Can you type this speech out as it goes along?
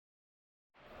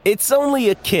It's only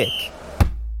a kick,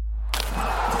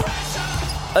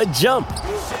 a jump,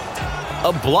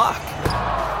 a block.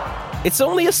 It's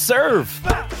only a serve.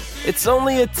 It's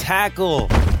only a tackle,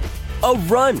 a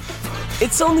run.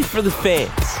 It's only for the fans.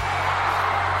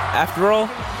 After all,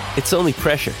 it's only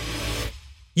pressure.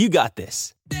 You got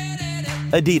this.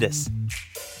 Adidas.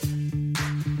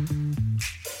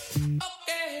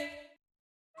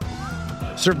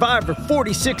 Survivor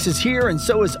 46 is here, and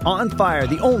so is On Fire,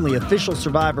 the only official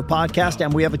Survivor podcast,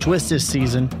 and we have a twist this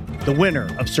season. The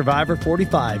winner of Survivor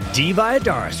 45, Dee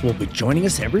Valladares, will be joining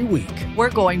us every week. We're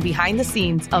going behind the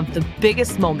scenes of the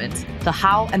biggest moments, the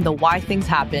how and the why things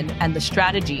happen, and the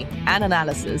strategy and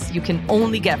analysis you can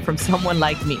only get from someone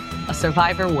like me, a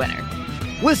Survivor winner.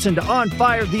 Listen to On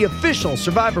Fire, the official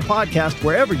Survivor podcast,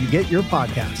 wherever you get your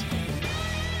podcasts.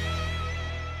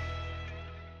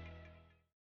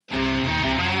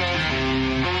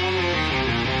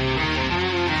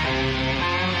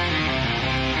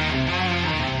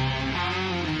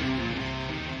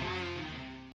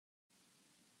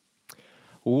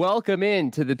 Welcome in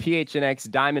to the PHNX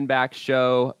Diamondbacks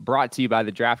show, brought to you by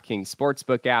the DraftKings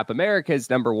Sportsbook app, America's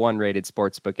 #1 rated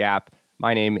sportsbook app.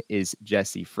 My name is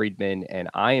Jesse Friedman, and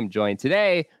I am joined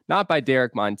today not by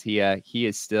Derek Montilla. He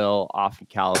is still off in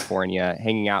California,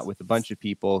 hanging out with a bunch of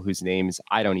people whose names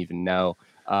I don't even know.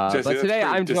 Jesse, but today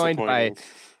I'm joined by...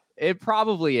 It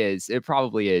probably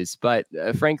is. But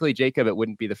frankly, Jacob, it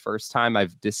wouldn't be the first time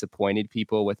I've disappointed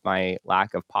people with my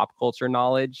lack of pop culture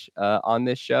knowledge on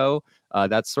this show.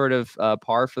 That's sort of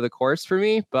par for the course for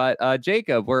me. But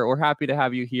Jacob, we're happy to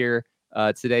have you here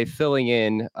today, filling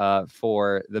in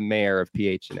for the mayor of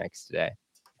PHNX today.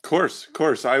 Of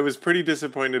course. I was pretty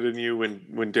disappointed in you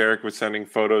when Derek was sending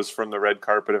photos from the red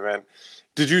carpet event.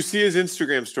 Did you see his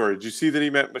Instagram story? Did you see that he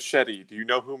met Machete? Do you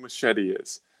know who Machete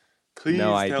is? Please no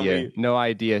tell idea. me. No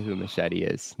idea who Machete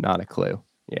is. Not a clue.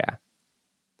 Yeah.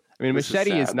 I mean, This is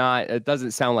Machete is sad. not, it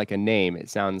doesn't sound like a name. It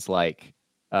sounds like,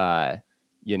 like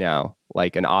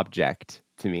an object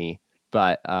to me.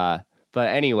 But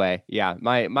anyway, yeah,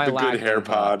 my The lack good hair of,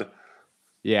 pod.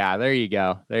 yeah, there you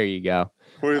go. We're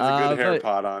the good hair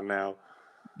pod on now.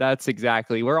 That's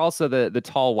exactly. We're also the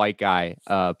tall white guy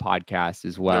podcast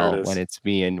as well when it's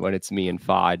me and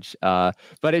Fodge.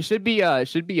 But it should be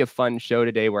a fun show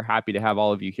today. We're happy to have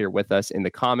all of you here with us in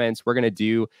the comments. We're going to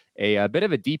do a bit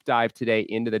of a deep dive today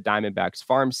into the Diamondbacks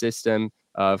farm system.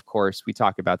 Of course, we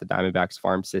talk about the Diamondbacks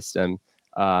farm system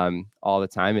all the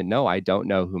time. And no, I don't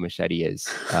know who Machete is.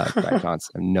 Brett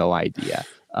Johnson, I have no idea.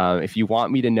 If you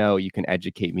want me to know, you can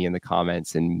educate me in the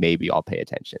comments and maybe I'll pay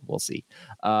attention. We'll see.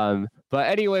 But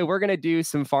anyway, we're going to do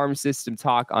some farm system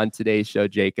talk on today's show,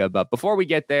 Jacob. But before we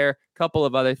get there, a couple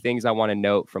of other things I want to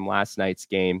note from last night's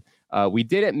game. We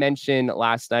didn't mention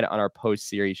last night on our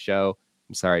post-series show.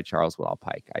 I'm sorry, Charles Woodall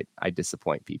Pike. I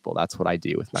disappoint people. That's what I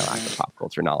do with my lack of pop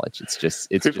culture knowledge. It's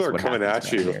People just are what coming happens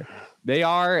at around you. here. They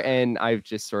are, and I've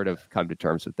just sort of come to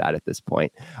terms with that at this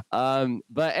point.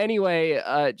 But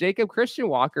anyway, Jacob, Christian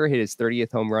Walker hit his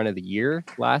 30th home run of the year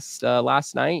last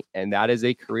night, and that is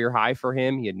a career high for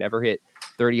him. He had never hit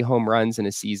 30 home runs in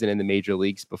a season in the major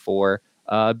leagues before.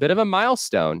 A bit of a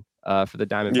milestone for the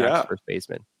Diamondbacks first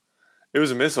baseman. It was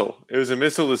a missile. It was a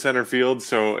missile to center field,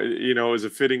 so it was a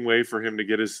fitting way for him to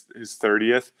get his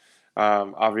 30th.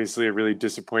 Obviously, a really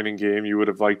disappointing game. You would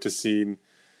have liked to seen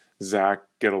Zach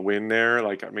get a win there.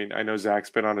 I know Zach's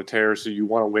been on a tear, so you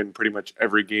want to win pretty much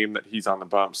every game that he's on the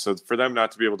bump. So for them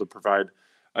not to be able to provide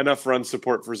enough run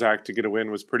support for Zach to get a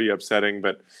win was pretty upsetting.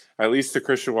 But at least the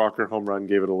Christian Walker home run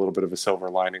gave it a little bit of a silver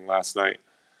lining last night.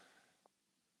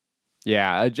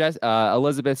 Yeah,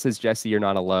 Elizabeth says, Jesse, you're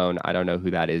not alone. I don't know who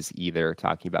that is either,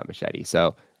 talking about Machete.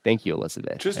 So thank you,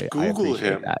 Elizabeth. Just Google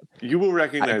him. That. You will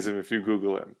recognize him if you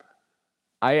Google him.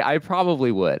 I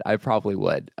probably would.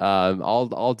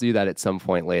 I'll do that at some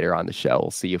point later on the show. We'll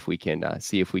see if we can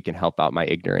help out my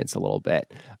ignorance a little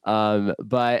bit.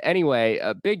 But anyway,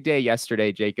 a big day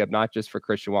yesterday, Jacob, not just for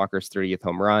Christian Walker's 30th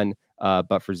home run,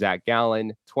 but for Zach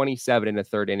Gallen, 27 in the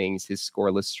third innings. His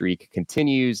scoreless streak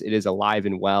continues. It is alive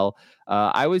and well.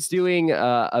 I was doing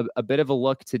a bit of a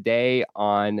look today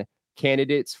on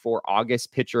candidates for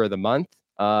August Pitcher of the Month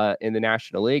in the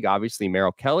National League. Obviously,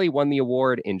 Merrill Kelly won the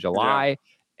award in July. Yeah.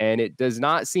 And it does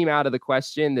not seem out of the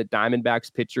question that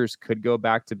Diamondbacks pitchers could go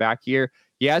back-to-back here.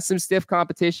 He has some stiff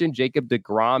competition. Jacob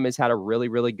deGrom has had a really,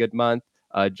 really good month.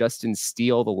 Justin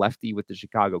Steele, the lefty with the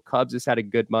Chicago Cubs, has had a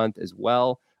good month as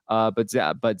well. But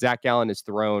Zach Gallen has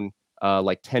thrown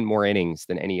like 10 more innings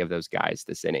than any of those guys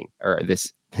this inning, or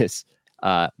this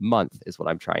month is what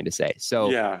I'm trying to say. So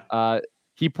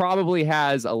he probably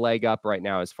has a leg up right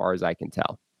now as far as I can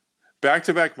tell.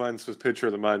 Back-to-back months with Pitcher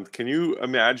of the Month. Can you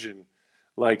imagine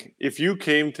Like, if you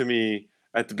came to me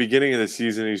at the beginning of the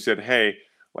season and you said, hey,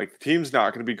 like, the team's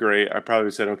not going to be great, I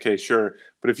probably said, okay, sure.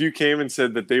 But if you came and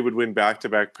said that they would win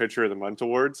back-to-back Pitcher of the Month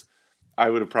awards, I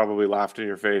would have probably laughed in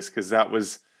your face, because that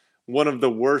was one of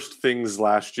the worst things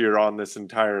last year on this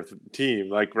entire team.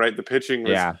 Like, right, the pitching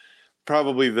was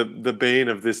probably the bane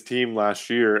of this team last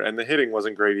year, and the hitting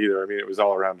wasn't great either. I mean, it was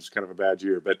all around just kind of a bad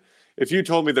year. But if you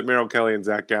told me that Merrill Kelly and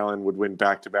Zach Gallen would win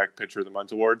back-to-back Pitcher of the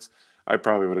Month awards, I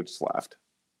probably would have just laughed.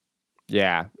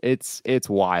 Yeah, it's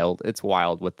wild. It's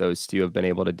wild what those two have been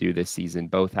able to do this season.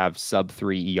 Both have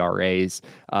sub-3 ERAs.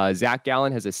 Zach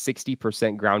Gallen has a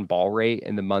 60% ground ball rate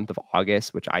in the month of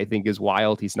August, which I think is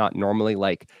wild. He's not normally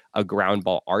like a ground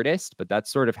ball artist, but that's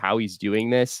sort of how he's doing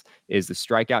this. Is the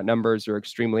strikeout numbers are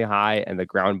extremely high and the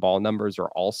ground ball numbers are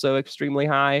also extremely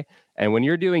high. And when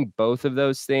you're doing both of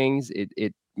those things,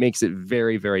 it makes it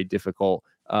very, very difficult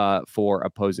for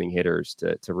opposing hitters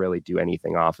to really do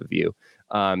anything off of you.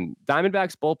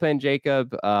 Diamondbacks bullpen,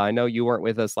 Jacob, I know you weren't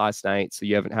with us last night, so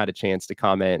you haven't had a chance to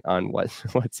comment on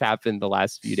what's happened the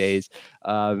last few days.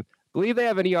 Believe they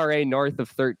have an ERA north of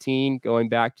 13 going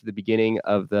back to the beginning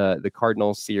of the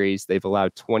Cardinals series. They've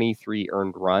allowed 23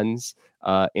 earned runs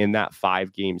in that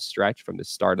 5-game stretch from the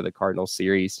start of the Cardinals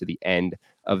series to the end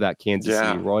of that Kansas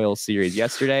City Royals series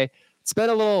yesterday. It's been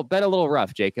a little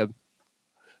rough, Jacob.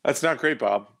 That's not great,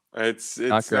 Bob. It's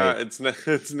not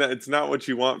what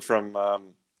you want from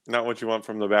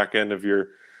the back end of your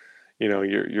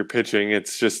pitching.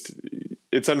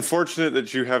 It's unfortunate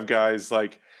that you have guys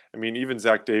like, I mean, even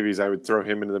Zach Davies, I would throw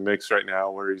him into the mix right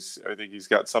now, where I think he's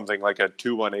got something like a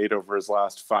 2.18 over his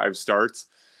last 5 starts.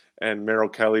 And Merrill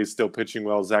Kelly's still pitching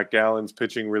well. Zach Gallen's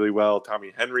pitching really well.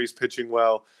 Tommy Henry's pitching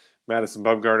well. Madison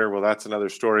Bumgarner, well, that's another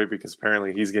story, because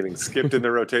apparently he's getting skipped in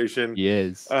the rotation. He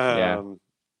is.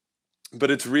 But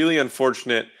it's really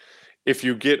unfortunate if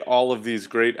you get all of these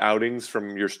great outings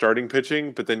from your starting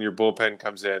pitching, but then your bullpen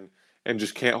comes in and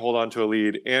just can't hold on to a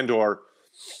lead, and or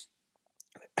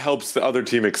helps the other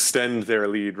team extend their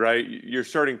lead, right? Your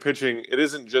starting pitching, it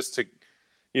isn't just to,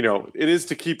 it is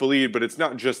to keep a lead, but it's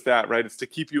not just that, right? It's to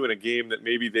keep you in a game that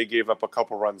maybe they gave up a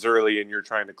couple runs early and you're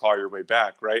trying to claw your way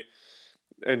back, right?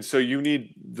 And so you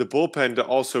need the bullpen to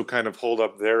also kind of hold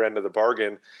up their end of the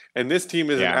bargain. And this team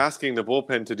isn't asking the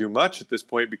bullpen to do much at this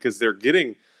point, because they're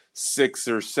getting 6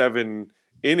 or 7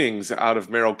 innings out of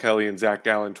Merrill Kelly and Zach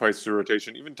Gallen twice through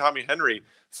rotation. Even Tommy Henry,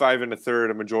 5 1/3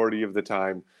 a majority of the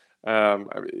time.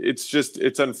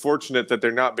 It's unfortunate that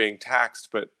they're not being taxed,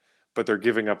 but they're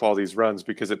giving up all these runs,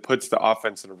 because it puts the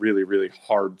offense in a really, really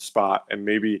hard spot. And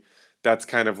maybe that's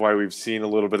kind of why we've seen a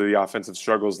little bit of the offensive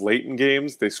struggles late in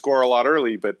games. They score a lot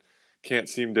early, but can't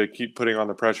seem to keep putting on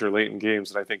the pressure late in games.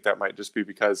 And I think that might just be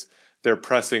because they're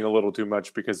pressing a little too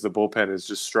much, because the bullpen is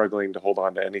just struggling to hold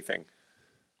on to anything.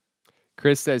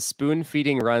 Chris says spoon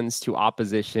feeding runs to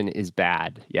opposition is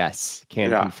bad. Yes, can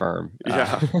confirm.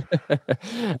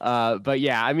 But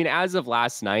yeah, I mean, as of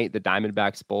last night, the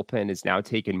Diamondbacks bullpen has now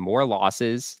taken more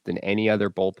losses than any other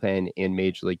bullpen in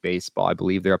Major League Baseball. I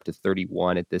believe they're up to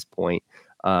 31 at this point.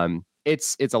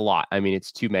 It's a lot. I mean,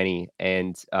 it's too many.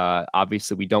 And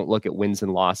obviously, we don't look at wins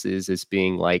and losses as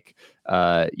being like,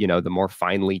 the more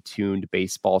finely tuned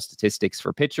baseball statistics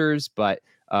for pitchers. But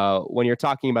when you're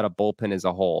talking about a bullpen as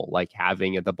a whole, like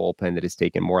having the bullpen that has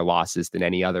taken more losses than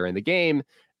any other in the game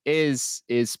is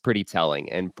pretty telling,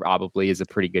 and probably is a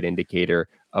pretty good indicator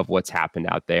of what's happened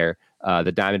out there.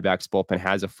 The Diamondbacks bullpen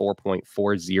has a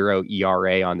 4.40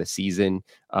 ERA on the season,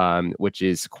 which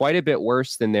is quite a bit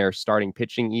worse than their starting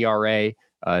pitching ERA.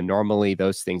 Normally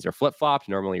those things are flip-flopped.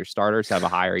 Normally your starters have a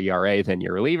higher ERA than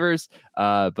your relievers.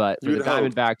 But for the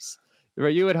Diamondbacks,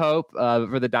 you would hope,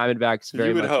 for the Diamondbacks,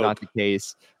 very much not the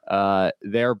case.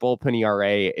 Their bullpen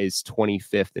ERA is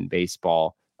 25th in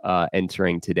baseball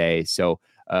entering today. So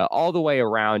all the way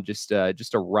around, just a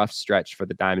rough stretch for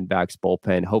the Diamondbacks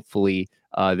bullpen. Hopefully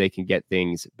they can get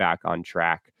things back on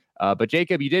track. But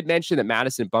Jacob, you did mention that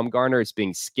Madison Bumgarner is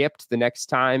being skipped the next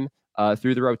time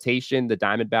through the rotation. The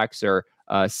Diamondbacks are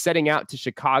setting out to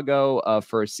Chicago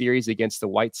for a series against the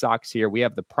White Sox here. We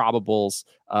have the probables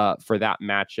for that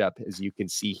matchup, as you can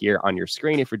see here on your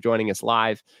screen if you're joining us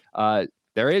live.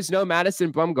 There is no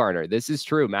Madison Bumgarner. This is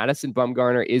true. Madison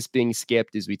Bumgarner is being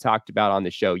skipped, as we talked about on the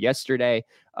show yesterday,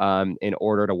 in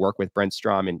order to work with Brent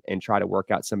Strom and try to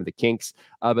work out some of the kinks.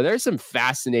 But there's some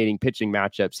fascinating pitching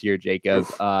matchups here, Jacob.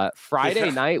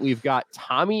 Friday night, we've got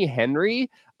Tommy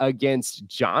Henry against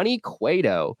Johnny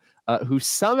Cueto, who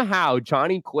somehow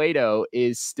Johnny Cueto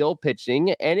is still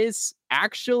pitching and is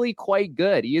actually quite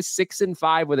good. He is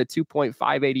 6-5 with a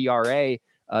 2.58 ERA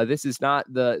This is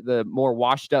not the more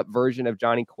washed up version of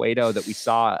Johnny Cueto that we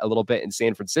saw a little bit in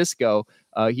San Francisco.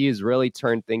 He has really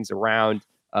turned things around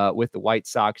with the White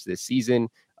Sox this season.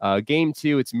 Game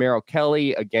 2, it's Merrill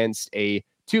Kelly against a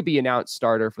to-be-announced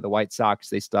starter for the White Sox.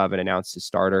 They still haven't announced a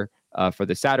starter for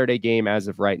the Saturday game as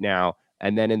of right now.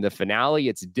 And then in the finale,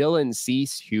 it's Dylan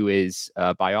Cease, who is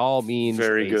by all means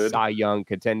very good Cy Young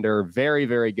contender. Very,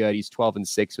 very good. He's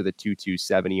 12-6 with a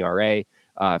 2.27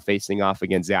 ERA, facing off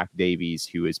against Zach Davies,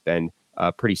 who has been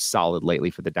pretty solid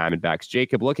lately for the Diamondbacks.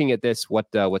 Jacob, looking at this, what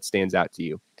stands out to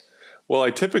you? Well,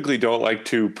 I typically don't like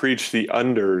to preach the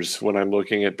unders when I'm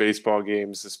looking at baseball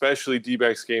games, especially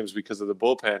D-backs games because of the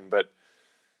bullpen. But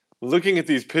looking at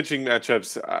these pitching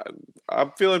matchups,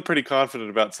 I'm feeling pretty confident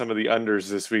about some of the unders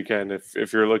this weekend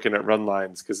if you're looking at run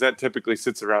lines, because that typically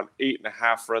sits around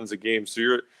 8.5 runs a game.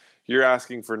 So you're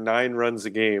asking for 9 runs a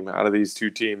game out of these two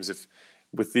teams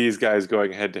with these guys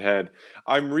going head-to-head.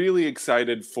 I'm really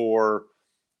excited for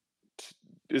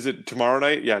 – is it tomorrow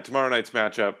night? Yeah, tomorrow night's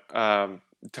matchup.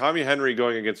 Tommy Henry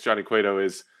going against Johnny Cueto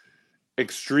is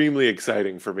extremely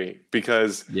exciting for me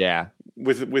because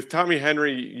with Tommy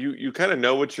Henry, you kind of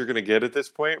know what you're going to get at this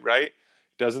point, right?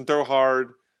 Doesn't throw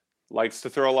hard, likes to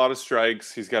throw a lot of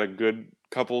strikes. He's got a good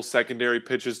couple secondary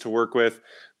pitches to work with,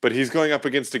 but he's going up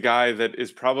against a guy that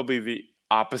is probably the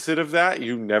opposite of that.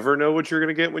 You never know what you're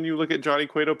going to get when you look at Johnny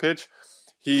Cueto pitch.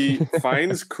 He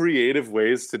finds creative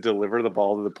ways to deliver the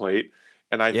ball to the plate.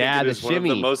 And I think it is one of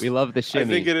the most. We love the shimmy. I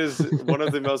think it is one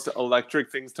of the most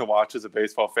electric things to watch as a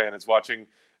baseball fan is watching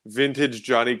vintage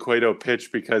Johnny Cueto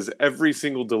pitch, because every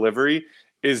single delivery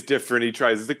is different. He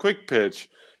tries the quick pitch.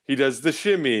 He does the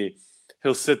shimmy.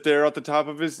 He'll sit there at the top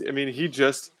of his. I mean, he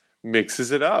just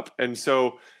mixes it up. And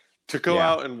so to go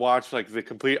out and watch like the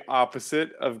complete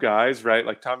opposite of guys, right?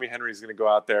 Like Tommy Henry's going to go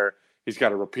out there. He's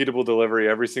got a repeatable delivery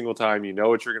every single time. You know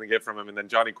what you're going to get from him. And then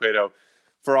Johnny Cueto,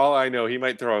 for all I know, he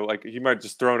might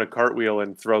just throw in a cartwheel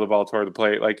and throw the ball toward the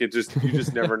plate. Like you just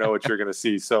never know what you're going to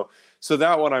see. So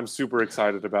that one I'm super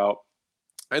excited about.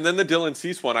 And then the Dylan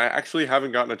Cease one, I actually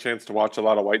haven't gotten a chance to watch a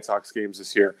lot of White Sox games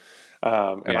this year.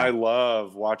 And I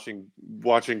love watching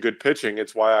good pitching.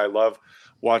 It's why I love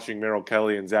watching Merrill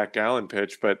Kelly and Zach Gallen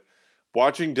pitch. But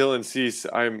watching Dylan Cease,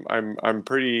 I'm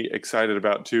pretty excited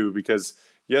about too, because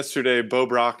yesterday Bo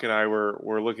Brock and I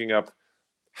were looking up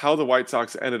how the White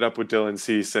Sox ended up with Dylan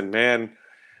Cease. And man,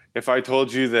 if I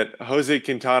told you that Jose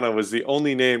Quintana was the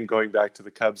only name going back to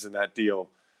the Cubs in that deal,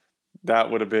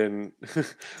 that would have been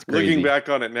looking back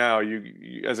on it now.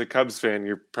 You as a Cubs fan,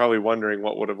 you're probably wondering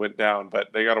what would have went down,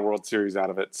 but they got a World Series out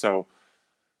of it. So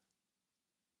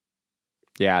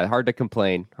yeah, hard to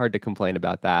complain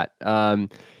about that.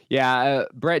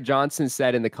 Brett Johnson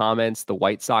said in the comments, the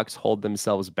White Sox hold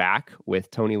themselves back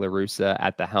with Tony La Russa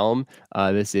at the helm.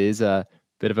 This is a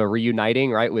bit of a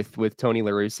reuniting, right, with Tony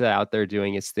La Russa out there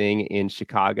doing his thing in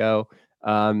Chicago.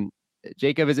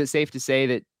 Jacob, is it safe to say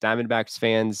that Diamondbacks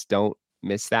fans don't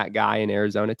miss that guy in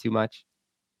Arizona too much?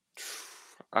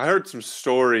 I heard some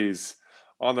stories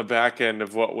on the back end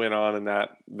of what went on in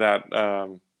that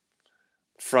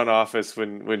front office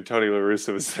when Tony La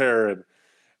Russa was there,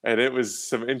 and it was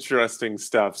some interesting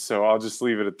stuff. So I'll just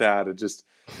leave it at that.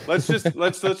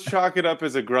 Let's chalk it up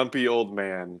as a grumpy old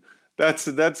man.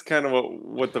 That's kind of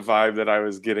what the vibe that I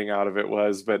was getting out of it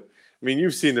was. But I mean,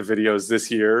 you've seen the videos this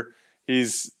year.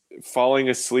 He's falling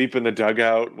asleep in the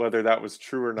dugout, whether that was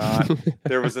true or not.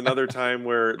 There was another time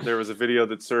where there was a video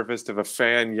that surfaced of a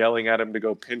fan yelling at him to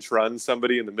go pinch run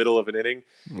somebody in the middle of an inning.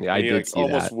 Yeah, I did see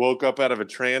almost that. Woke up out of a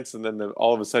trance, and then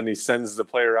all of a sudden he sends the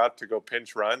player out to go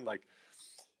pinch run. Like,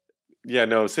 yeah,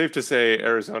 no, safe to say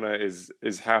Arizona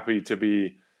is happy to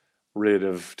be rid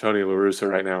of Tony La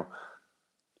Russa right now.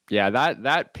 Yeah,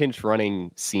 that pinch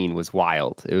running scene was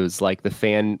wild. It was like the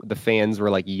fans were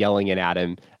like yelling it at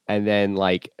him, and then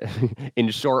like in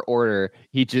short order,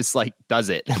 he just like does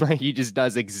it. He just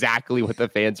does exactly what the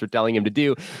fans were telling him to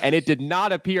do, and it did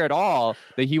not appear at all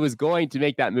that he was going to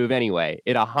make that move anyway.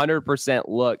 It 100%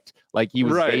 looked like he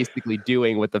was basically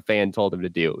doing what the fan told him to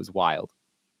do. It was wild.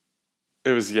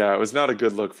 It was not a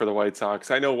good look for the White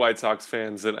Sox. I know White Sox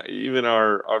fans and even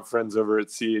our friends over at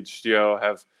CHGO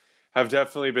have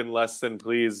definitely been less than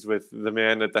pleased with the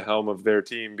man at the helm of their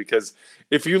team, because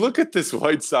if you look at this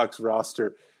White Sox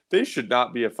roster, they should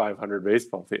not be a 500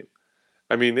 baseball team.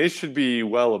 I mean, they should be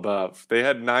well above. They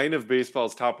had 9 of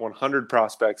baseball's top 100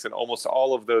 prospects, and almost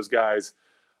all of those guys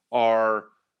are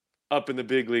up in the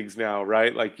big leagues now,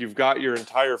 right? Like, you've got your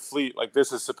entire fleet. Like,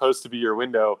 this is supposed to be your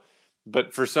window.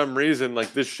 But for some reason,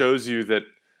 like, this shows you that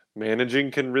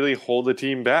managing can really hold a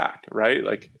team back, right?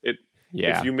 Like,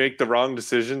 if you make the wrong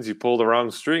decisions, you pull the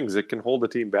wrong strings, it can hold a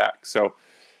team back. So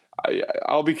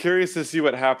I'll be curious to see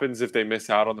what happens if they miss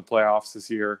out on the playoffs this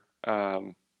year.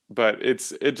 But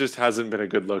it just hasn't been a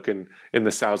good look in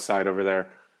the South Side over there.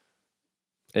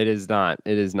 It is not.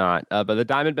 It is not. But the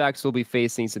Diamondbacks will be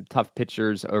facing some tough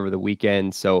pitchers over the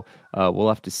weekend, so we'll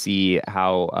have to see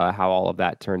how all of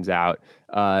that turns out.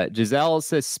 Giselle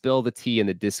says, "Spill the tea in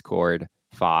the Discord."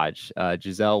 Fodge.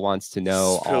 Giselle wants to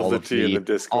know Spill the tea in the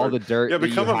Discord. All the dirt that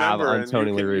you have on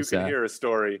Tony La Russa. You can hear a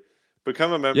story.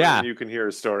 Become a member and you can hear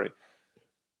a story.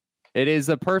 It is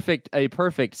a perfect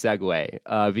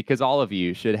segue because all of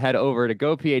you should head over to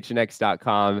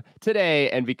gophnx.com today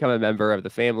and become a member of the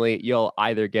family. You'll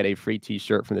either get a free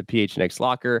t-shirt from the PHNX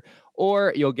locker,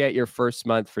 or you'll get your first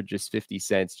month for just 50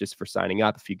 cents just for signing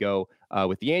up. If you go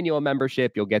with the annual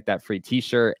membership, you'll get that free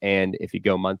t-shirt. And if you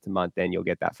go month to month, then you'll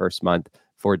get that first month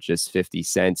for just 50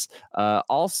 cents.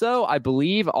 Also, I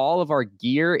believe all of our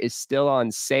gear is still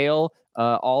on sale.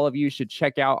 All of you should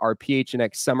check out our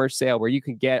PHNX summer sale where you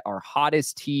can get our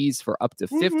hottest tees for up to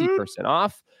 50%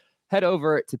 off. Head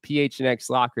over to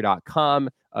phnxlocker.com.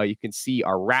 You can see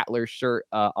our Rattler shirt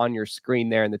on your screen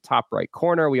there in the top right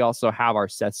corner. We also have our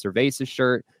Seth Cerveza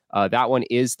shirt. That one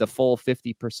is the full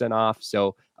 50% off.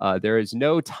 So there is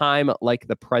no time like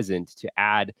the present to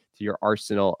add to your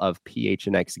arsenal of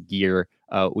PHNX gear.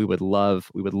 We would love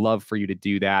for you to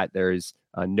do that. There's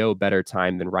no better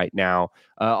time than right now.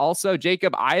 Also,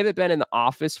 Jacob, I haven't been in the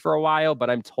office for a while, but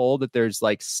I'm told that there's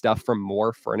like stuff from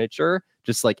More Furniture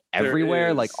just like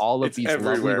everywhere, like all of these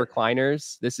lovely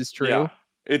recliners. This is true. Yeah,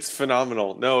 it's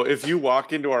phenomenal. No, if you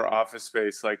walk into our office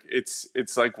space, like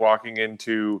it's like walking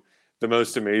into the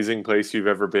most amazing place you've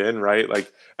ever been, right?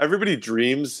 Like everybody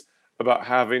dreams about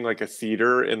having like a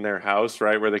theater in their house,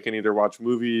 right? Where they can either watch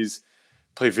movies,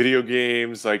 play video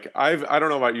games. Like I don't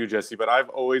know about you, Jesse, but I've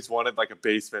always wanted like a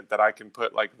basement that I can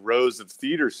put like rows of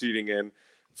theater seating in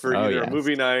for either a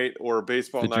movie night or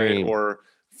baseball night or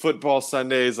football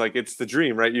Sundays. Like it's the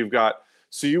dream, right?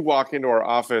 So you walk into our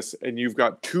office and you've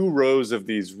got 2 rows of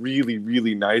these really,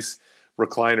 really nice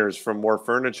recliners from More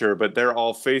Furniture, but they're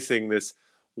all facing this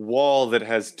wall that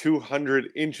has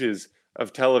 200 inches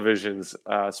of televisions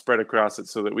spread across it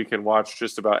so that we can watch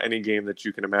just about any game that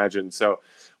you can imagine. So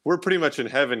we're pretty much in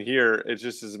heaven here. It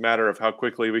just is a matter of how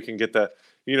quickly we can get the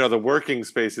working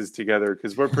spaces together,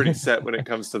 because we're pretty set when it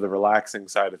comes to the relaxing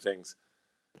side of things.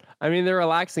 I mean, the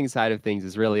relaxing side of things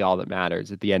is really all that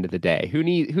matters at the end of the day. Who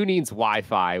needs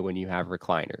Wi-Fi when you have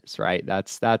recliners, right?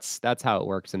 That's how it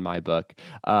works in my book.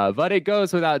 But it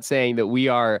goes without saying that we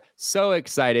are so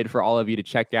excited for all of you to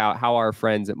check out how our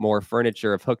friends at More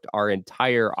Furniture have hooked our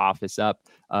entire office up.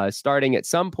 Starting at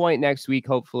some point next week,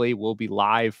 hopefully, we'll be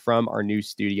live from our new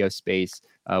studio space.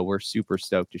 We're super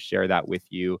stoked to share that with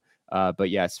you. But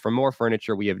yes, from More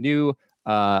Furniture, we have new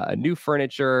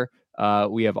furniture.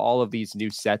 We have all of these new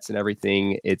sets and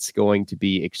everything. It's going to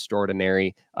be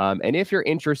extraordinary. And if you're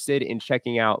interested in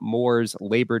checking out Moore's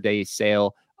Labor Day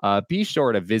sale, be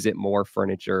sure to visit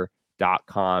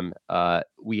morefurniture.com.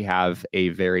 We have a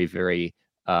very, very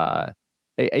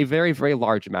very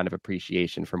large amount of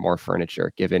appreciation for More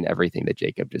Furniture, given everything that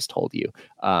Jacob just told you.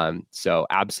 So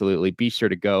absolutely be sure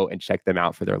to go and check them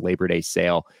out for their Labor Day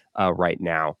sale right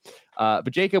now.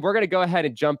 But Jacob, we're going to go ahead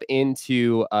and jump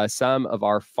into some of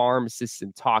our farm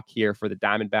system talk here for the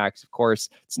Diamondbacks. Of course,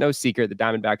 it's no secret the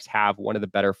Diamondbacks have one of the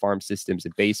better farm systems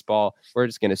in baseball. We're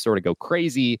just going to sort of go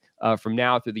crazy from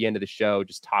now through the end of the show,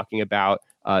 just talking about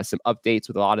some updates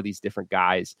with a lot of these different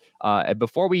guys. And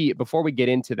before we get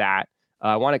into that,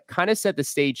 I want to kind of set the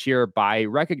stage here by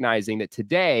recognizing that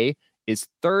today is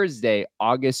Thursday,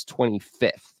 August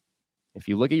 25th. If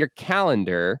you look at your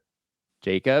calendar,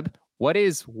 Jacob, what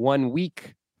is 1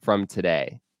 week from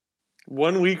today?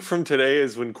 1 week from today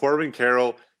is when Corbin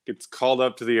Carroll gets called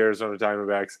up to the Arizona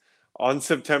Diamondbacks on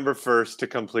September 1st to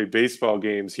come play baseball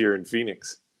games here in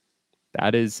Phoenix.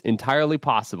 That is entirely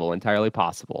possible. And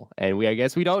I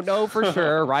guess we don't know for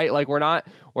sure, right? Like we're not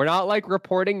like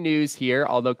reporting news here,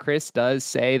 although Chris does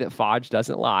say that Fodge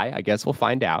doesn't lie. I guess we'll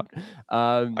find out.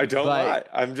 I don't lie.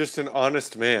 I'm just an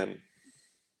honest man.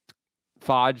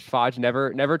 Fodge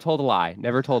never told a lie.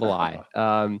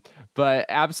 But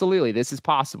absolutely, this is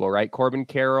possible, right? Corbin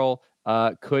Carroll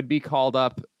could be called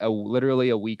up literally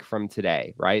a week from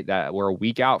today, right? That we're a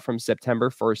week out from September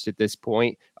 1st at this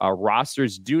point.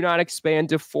 Rosters do not expand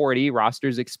to 40.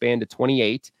 Rosters expand to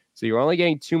 28. So you're only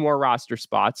getting 2 more roster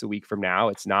spots a week from now.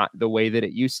 It's not the way that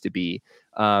it used to be.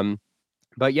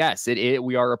 But yes,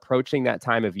 we are approaching that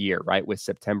time of year, right, with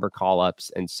September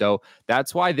call-ups. And so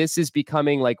that's why this is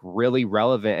becoming like really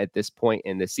relevant at this point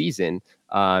in the season.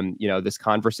 This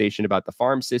conversation about the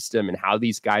farm system and how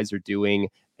these guys are doing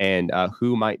and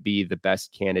who might be the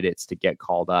best candidates to get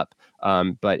called up.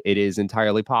 But it is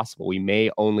entirely possible. We may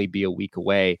only be a week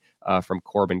away from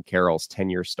Corbin Carroll's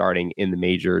tenure starting in the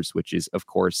majors, which is, of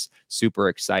course, super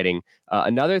exciting.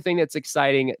 Another thing that's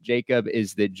exciting, Jacob,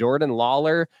 is that Jordan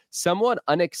Lawler, somewhat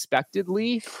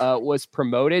unexpectedly, was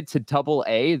promoted to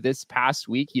Double-A this past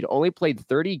week. He'd only played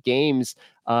 30 games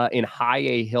in High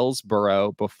A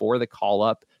Hillsboro before the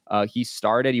call-up.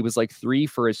 He was like 3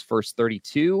 for his first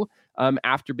 32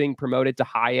 after being promoted to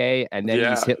High A, and then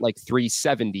he's hit like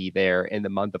 370 there in the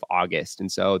month of August.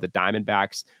 And so the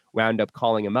Diamondbacks wound up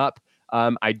calling him up.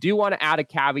 I do want to add a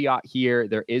caveat here.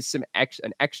 There is an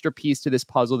extra piece to this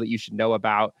puzzle that you should know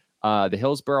about. The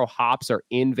Hillsboro Hops are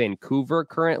in Vancouver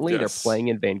currently. Yes. They're playing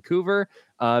in Vancouver.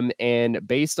 And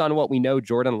based on what we know,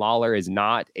 Jordan Lawler is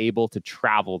not able to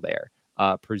travel there.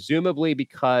 Presumably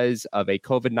because of a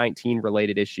COVID-19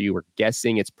 related issue. We're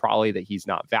guessing it's probably that he's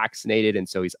not vaccinated, and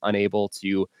so he's unable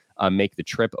to make the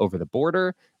trip over the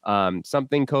border.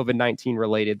 Something COVID-19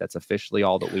 related. That's officially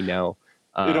all that we know.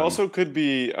 It also could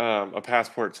be a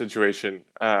passport situation.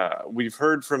 We've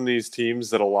heard from these teams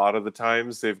that a lot of the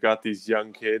times they've got these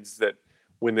young kids that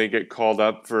when they get called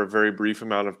up for a very brief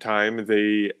amount of time,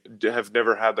 they have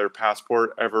never had their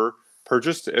passport ever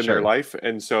purchased in their life.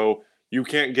 And so you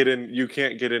can't get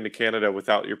into Canada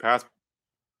without your passport.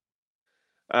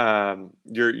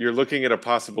 You're looking at a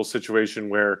possible situation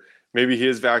where maybe he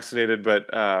is vaccinated, but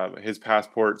his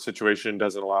passport situation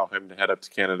doesn't allow him to head up to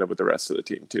Canada with the rest of the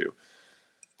team too.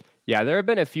 Yeah, there have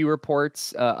been a few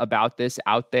reports about this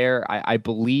out there. I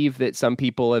believe that some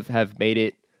people have made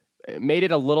it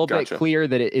a little bit clear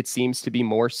that it seems to be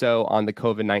more so on the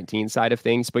COVID-19 side of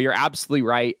things. But you're absolutely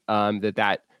right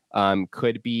that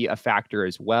could be a factor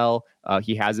as well.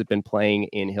 He hasn't been playing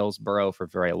in Hillsboro for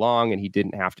very long, and he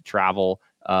didn't have to travel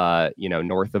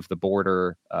north of the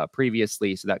border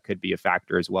previously. So that could be a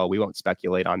factor as well. We won't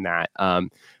speculate on that.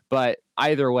 But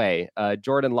either way,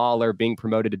 Jordan Lawler being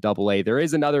promoted to Double-A, there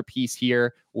is another piece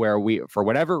here where for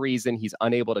whatever reason, he's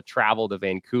unable to travel to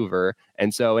Vancouver.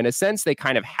 And so in a sense, they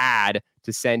kind of had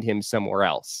to send him somewhere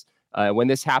else. When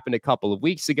this happened a couple of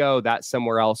weeks ago, that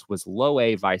somewhere else was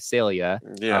Low-A Visalia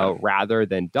rather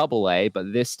than Double-A.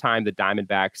 But this time the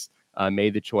Diamondbacks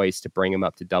made the choice to bring him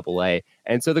up to Double-A.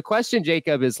 And so the question,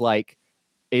 Jacob, is like,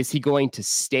 is he going to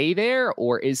stay there,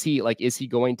 or is he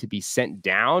going to be sent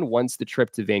down once the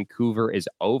trip to Vancouver is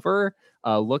over?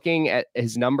 Looking at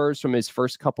his numbers from his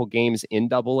first couple games in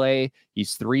Double-A,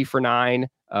 he's 3 for 9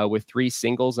 with 3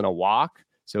 singles and a walk.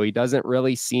 So he doesn't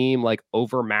really seem like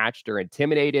overmatched or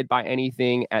intimidated by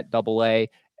anything at Double-A.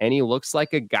 And he looks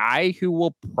like a guy who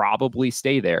will probably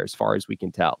stay there as far as we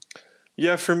can tell.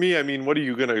 Yeah, for me, I mean, what are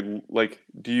you going to,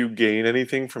 do you gain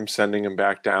anything from sending him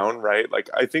back down, right?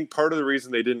 I think part of the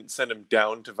reason they didn't send him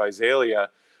down to Visalia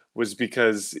was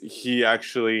because he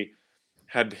actually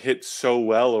had hit so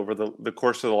well over the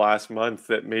course of the last month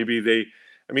that maybe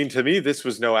to me, this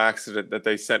was no accident that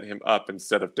they sent him up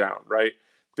instead of down, right?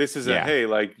 This is hey,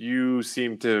 you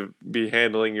seem to be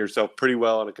handling yourself pretty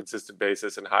well on a consistent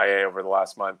basis in High A over the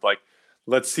last month.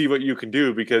 Let's see what you can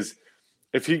do, because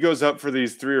if he goes up for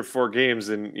these 3 or 4 games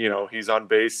and, he's on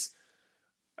base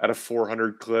at a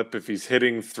 400 clip, if he's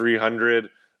hitting 300,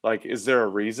 is there a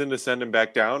reason to send him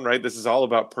back down, right? This is all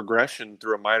about progression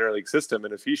through a minor league system.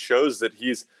 And if he shows that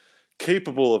he's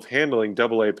capable of handling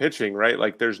Double-A pitching, right?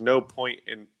 There's no point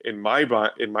in my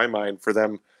mind for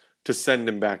them to send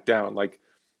him back down.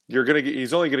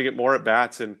 He's only going to get more at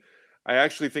bats. And I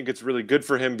actually think it's really good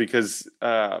for him because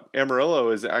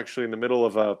Amarillo is actually in the middle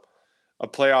of a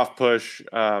playoff push.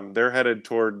 They're headed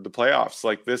toward the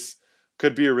playoffs. This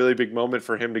could be a really big moment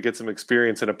for him to get some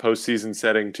experience in a postseason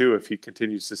setting too, if he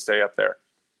continues to stay up there.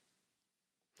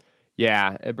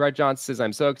 Yeah. Brett Johnson says,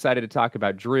 I'm so excited to talk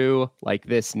about Drew like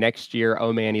this next year.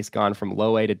 Oh man, he's gone from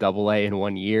Low-A to Double-A in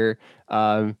 1 year.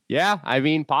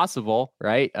 Possible,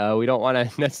 right? We don't want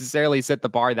to necessarily set the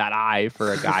bar that high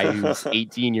for a guy who's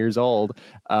 18 years old.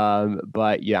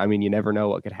 But yeah, you never know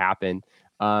what could happen.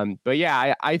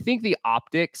 I think the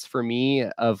optics for me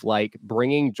of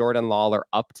bringing Jordan Lawler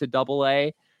up to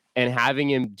Double-A and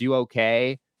having him do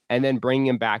okay and then bringing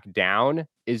him back down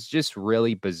is just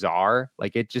really bizarre.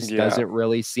 It just doesn't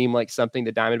really seem like something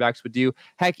the Diamondbacks would do.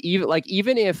 Heck,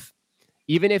 even if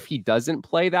he doesn't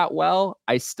play that well,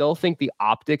 I still think the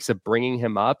optics of bringing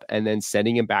him up and then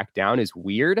sending him back down is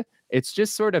weird. It's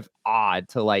just sort of odd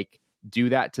to do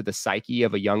that to the psyche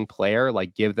of a young player,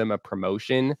 give them a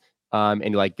promotion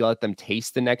and let them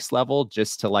taste the next level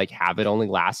just to have it only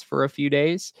last for a few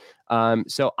days.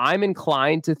 So I'm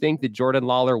inclined to think that Jordan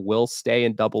Lawler will stay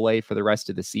in Double-A for the rest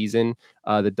of the season.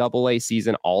 The Double-A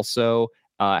season also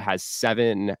has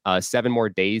seven more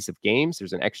days of games.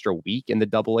 There's an extra week in the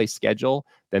AA schedule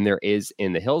than there is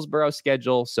in the Hillsborough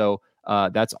schedule. So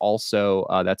that's also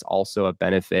a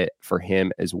benefit for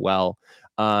him as well.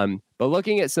 But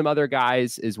looking at some other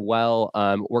guys as well,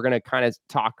 we're going to kind of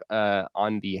talk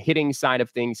on the hitting side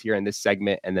of things here in this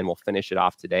segment, and then we'll finish it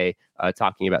off today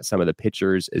talking about some of the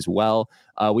pitchers as well.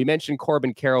 We mentioned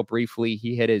Corbin Carroll briefly.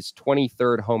 He hit his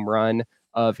 23rd home run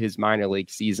of his minor league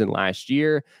season last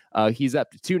year. He's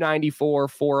up to 294,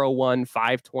 401,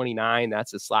 529.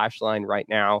 That's a slash line right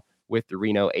now with the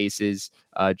Reno Aces.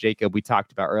 Jacob, we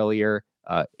talked about earlier.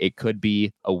 It could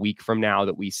be a week from now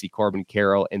that we see Corbin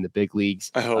Carroll in the big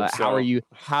leagues. I hope so.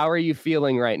 How are you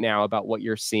feeling right now about what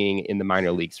you're seeing in the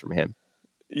minor leagues from him?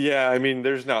 Yeah, I mean,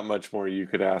 there's not much more you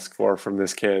could ask for from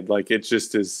this kid. Like, it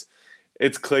just is,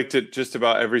 it's clicked at just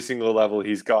about every single level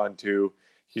he's gone to.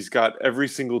 He's got every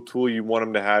single tool you want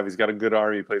him to have. He's got a good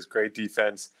arm. He plays great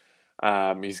defense.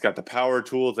 He's got the power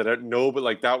tools that but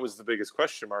like that was the biggest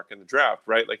question mark in the draft,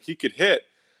 right? Like he could hit,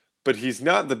 but he's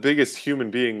not the biggest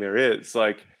human being there is.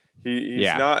 Like he's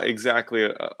not exactly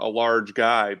a large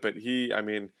guy, but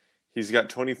he's got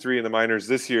 23 in the minors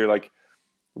this year. Like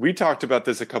we talked about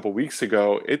this a couple weeks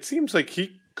ago. It seems like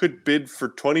he could bid for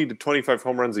 20 to 25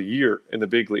 home runs a year in the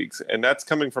big leagues. And that's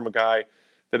coming from a guy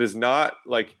that is not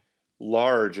like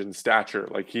large in stature.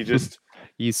 Like he's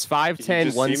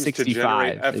 5'10",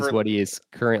 165 is what he is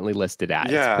currently listed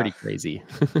at. Yeah. It's pretty crazy.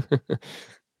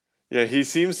 Yeah, he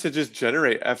seems to just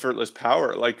generate effortless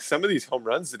power. Like some of these home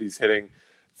runs that he's hitting,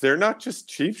 they're not just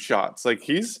cheap shots. Like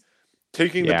he's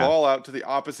taking the ball out to the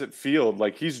opposite field.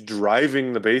 Like he's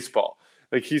driving the baseball.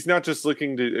 Like he's not just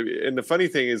looking to, and the funny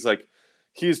thing is like,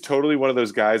 he is totally one of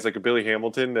those guys like a Billy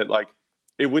Hamilton that like,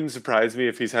 it wouldn't surprise me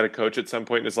if he's had a coach at some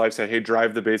point in his life say, hey,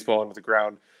 drive the baseball into the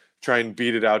ground, try and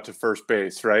beat it out to first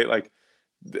base, right? Like,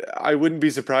 I wouldn't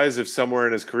be surprised if somewhere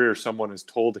in his career someone has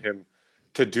told him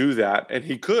to do that. And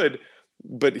he could,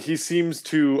 but he seems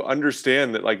to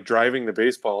understand that, like, driving the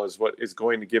baseball is what is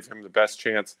going to give him the best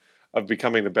chance of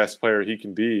becoming the best player he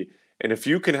can be. And if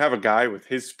you can have a guy with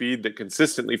his speed that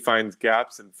consistently finds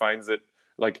gaps and finds it,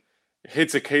 like,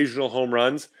 hits occasional home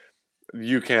runs,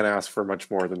 you can't ask for much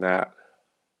more than that.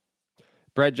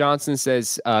 Brett Johnson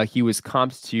says he was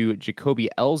comped to Jacoby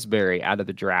Ellsbury out of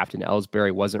the draft, and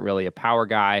Ellsbury wasn't really a power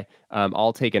guy.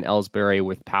 I'll take an Ellsbury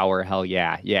with power. Hell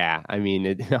yeah. Yeah. I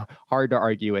mean, hard to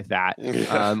argue with that.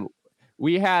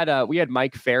 We had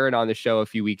Mike Farron on the show a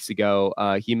few weeks ago.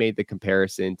 He made the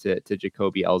comparison to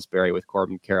Jacoby Ellsbury with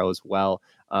Corbin Carroll as well.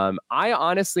 I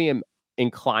honestly am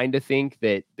inclined to think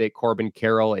that Corbin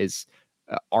Carroll is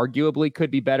arguably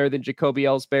could be better than Jacoby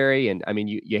Ellsbury. And I mean,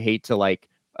 you hate to like,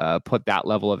 put that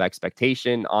level of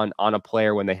expectation on a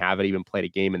player when they haven't even played a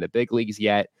game in the big leagues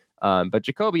yet. But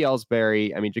Jacoby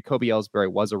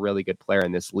Ellsbury was a really good player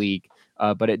in this league.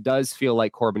 But it does feel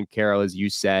like Corbin Carroll, as you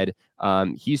said,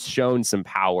 he's shown some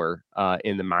power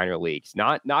in the minor leagues.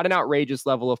 Not an outrageous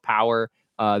level of power.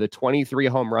 The 23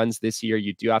 home runs this year,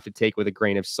 you do have to take with a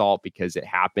grain of salt because it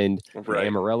happened in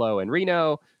Amarillo and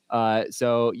Reno.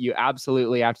 So you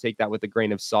absolutely have to take that with a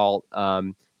grain of salt.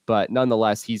 But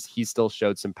nonetheless, he's still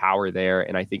showed some power there,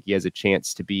 and I think he has a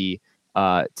chance to be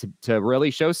to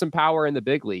really show some power in the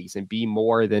big leagues and be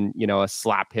more than a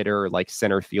slap hitter like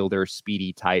center fielder,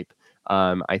 speedy type.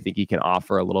 I think he can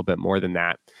offer a little bit more than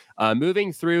that.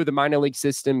 Moving through the minor league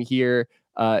system here,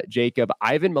 Jacob,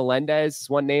 Ivan Melendez is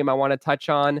one name I want to touch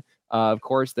on. Of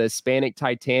course, the Hispanic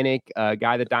Titanic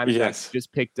guy that Diamondbacks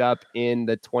just picked up in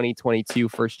the 2022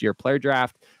 first-year player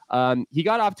draft. He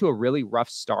got off to a really rough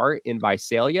start in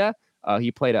Visalia.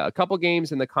 He played a couple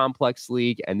games in the Complex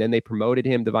League, and then they promoted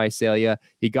him to Visalia.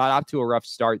 He got off to a rough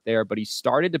start there, but he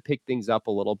started to pick things up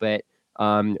a little bit.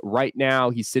 Right now,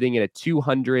 he's sitting at a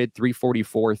 200,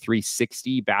 344,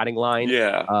 360 batting line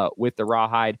with the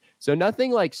Rawhide. So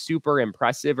nothing like super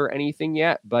impressive or anything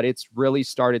yet, but it's really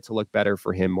started to look better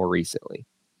for him more recently.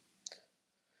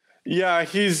 Yeah,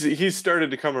 he's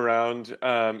started to come around.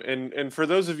 And for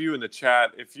those of you in the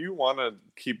chat, if you want to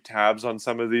keep tabs on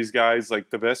some of these guys,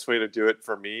 like the best way to do it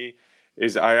for me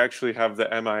is I actually have the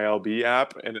MILB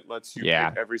app, and it lets you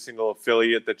pick every single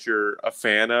affiliate that you're a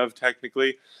fan of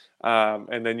technically.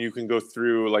 And then you can go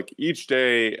through like each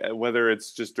day, whether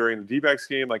it's just during the D-backs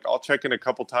game, like I'll check in a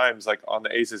couple times like on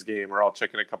the Aces game, or I'll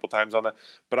check in a couple times on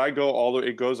but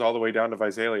it goes all the way down to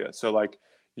Visalia. So like,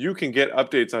 you can get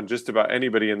updates on just about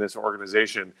anybody in this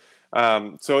organization.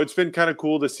 So it's been kind of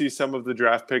cool to see some of the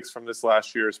draft picks from this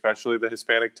last year, especially the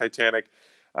Hispanic Titanic,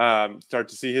 start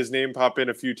to see his name pop in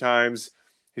a few times.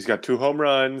 He's got 2 home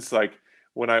runs. Like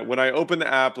when I open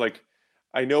the app, like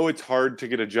I know it's hard to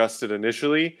get adjusted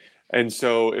initially. And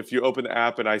so if you open the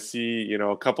app and I see, you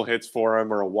know, a couple hits for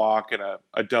him or a walk and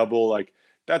a double, like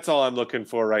that's all I'm looking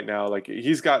for right now. Like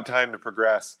he's got time to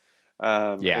progress.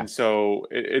 Yeah. And so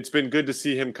it's been good to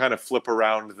see him kind of flip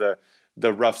around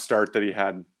the rough start that he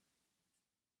had.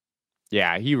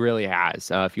 Yeah, he really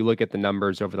has. If you look at the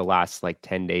numbers over the last like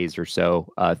 10 days or so,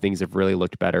 things have really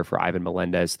looked better for Ivan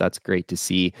Melendez. That's great to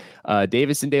see.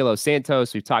 Davison De Los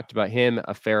Santos, we've talked about him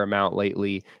a fair amount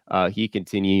lately. He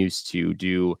continues to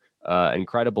do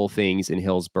incredible things in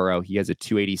Hillsboro. He has a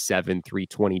 287,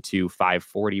 322,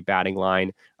 540 batting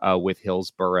line with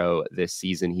Hillsboro this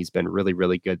season. He's been really,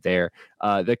 really good there.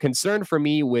 The concern for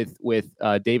me with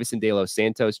Davison De Los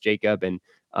Santos, Jacob, and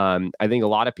I think a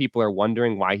lot of people are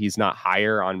wondering why he's not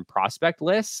higher on prospect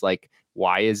lists. Like,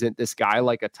 why isn't this guy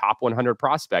like a top 100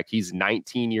 prospect? He's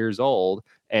 19 years old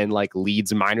and like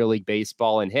leads minor league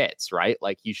baseball in hits, right?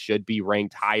 Like he should be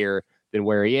ranked higher than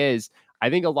where he is. I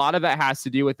think a lot of it has to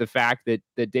do with the fact that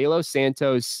De Los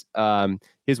Santos,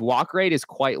 his walk rate is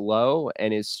quite low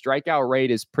and his strikeout rate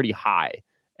is pretty high.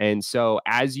 And so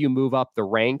as you move up the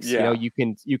ranks, you know, you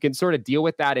can sort of deal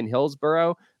with that in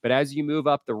Hillsboro, but as you move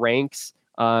up the ranks,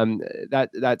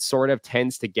 that sort of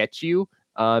tends to get you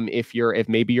if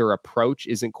maybe your approach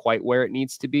isn't quite where it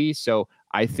needs to be. So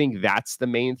I think that's the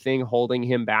main thing holding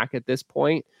him back at this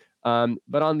point.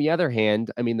 But on the other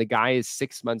hand, I mean, the guy is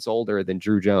 6 months older than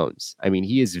Drew Jones. I mean,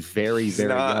 he is very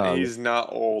young. He's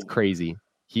not old. It's crazy.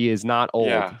 He is not old.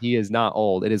 Yeah. He is not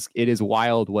old. It is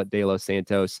wild what De Los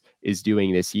Santos is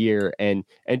doing this year. And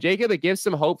Jacob, it gives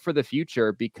some hope for the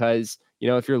future because, you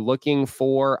know, if you're looking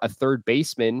for a third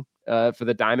baseman for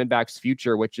the Diamondbacks'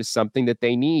 future, which is something that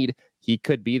they need, he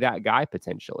could be that guy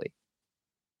potentially.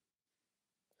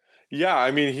 Yeah,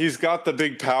 I mean, he's got the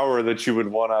big power that you would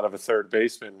want out of a third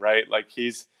baseman, right? Like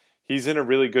he's in a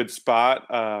really good spot.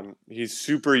 He's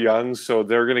super young, so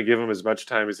they're going to give him as much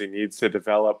time as he needs to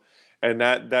develop. And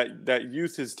that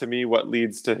youth is to me what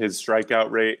leads to his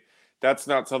strikeout rate. That's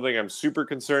not something I'm super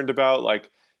concerned about. Like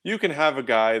you can have a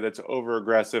guy that's over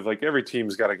aggressive. Like every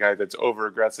team's got a guy that's over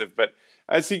aggressive, but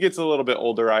as he gets a little bit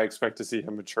older, I expect to see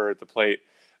him mature at the plate.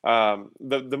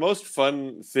 The most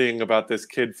fun thing about this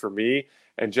kid for me,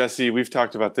 and Jesse, we've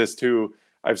talked about this too.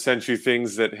 I've sent you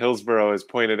things that Hillsboro has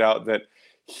pointed out that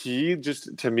he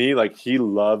just, to me, like he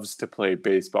loves to play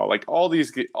baseball. Like all these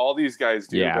guys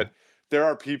do, Yeah. but there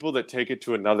are people that take it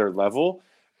to another level.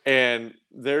 And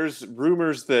there's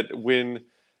rumors that when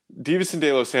Davison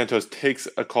De Los Santos takes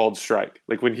a called strike,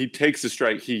 like when he takes a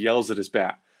strike, he yells at his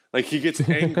bat. Like he gets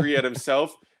angry at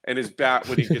himself and his bat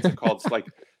when he gets a called like,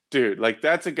 dude, like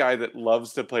that's a guy that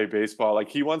loves to play baseball. Like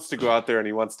he wants to go out there and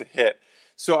he wants to hit.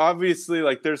 So obviously,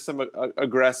 like there's some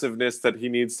aggressiveness that he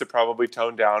needs to probably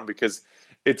tone down because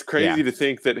it's crazy to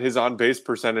think that his on-base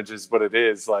percentage is what it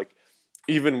is. Like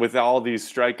even with all these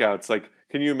strikeouts, like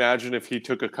can you imagine if he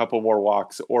took a couple more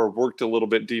walks or worked a little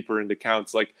bit deeper into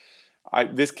counts? Like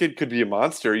this kid could be a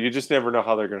monster. You just never know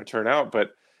how they're going to turn out,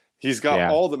 but he's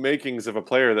got all the makings of a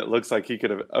player that looks like he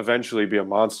could eventually be a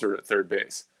monster at third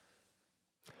base.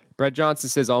 Brett Johnson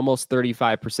says almost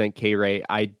 35% K rate.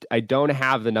 I don't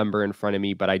have the number in front of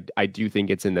me, but I do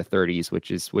think it's in the 30s, which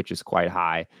is quite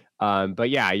high. But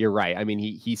yeah, you're right. I mean,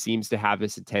 he seems to have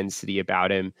this intensity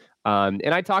about him.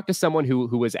 And I talked to someone who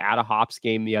was at a Hops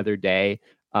game the other day.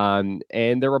 And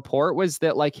the report was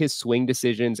that like his swing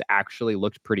decisions actually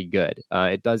looked pretty good.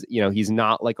 It does, you know, he's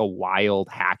not like a wild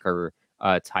hacker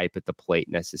type at the plate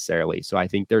necessarily. So I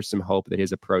think there's some hope that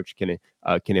his approach can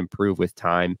improve with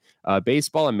time.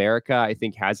 Baseball America, I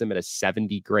think, has him at a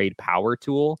 70 grade power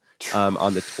tool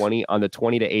on the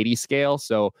 20 to 80 scale.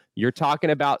 So you're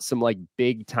talking about some like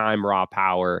big time raw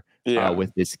power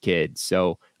with this kid.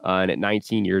 So and at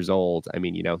 19 years old, I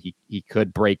mean, you know, he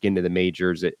could break into the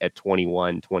majors at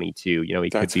 21, 22. You know,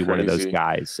 he could be one of those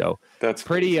guys. So that's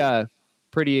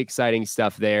pretty exciting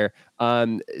stuff there.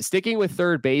 Sticking with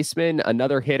third baseman,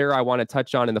 another hitter I want to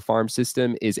touch on in the farm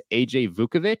system is AJ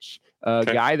Vukovic, a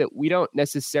guy that we don't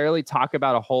necessarily talk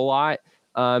about a whole lot.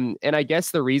 And I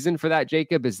guess the reason for that,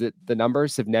 Jacob, is that the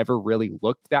numbers have never really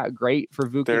looked that great for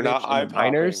Vukovic. They're not in the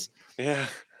minors. Yeah.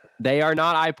 They are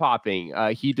not eye-popping.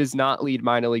 He does not lead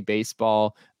minor league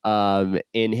baseball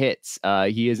in hits.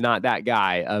 He is not that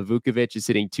guy. Vukovic is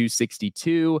hitting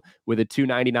 262 with a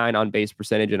 299 on base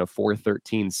percentage and a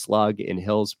 413 slug in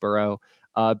Hillsboro.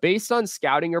 Based on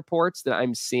scouting reports that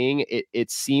I'm seeing, it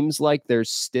seems like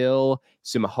there's still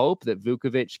some hope that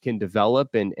Vukovic can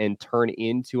develop and turn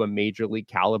into a major league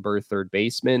caliber third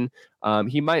baseman.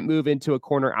 He might move into a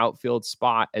corner outfield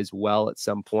spot as well at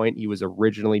some point. He was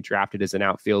originally drafted as an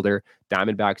outfielder.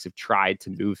 Diamondbacks have tried to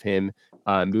move him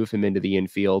into the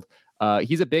infield.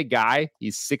 He's a big guy.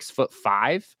 He's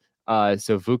 6'5".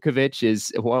 So Vukovic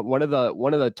is one of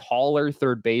the taller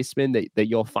third basemen that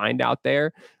you'll find out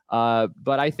there.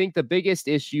 But I think the biggest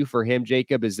issue for him,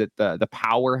 Jacob, is that the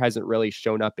power hasn't really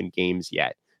shown up in games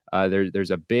yet.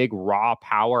 There's a big raw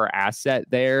power asset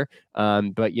there,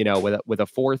 but with a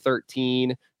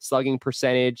 413 slugging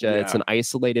percentage, it's an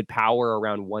isolated power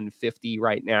around 150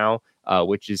 right now,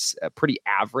 which is pretty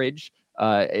average.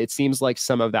 It seems like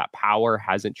some of that power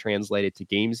hasn't translated to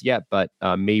games yet, but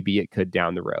maybe it could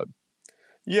down the road.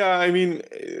 Yeah, I mean,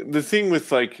 the thing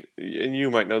with and you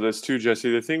might know this too,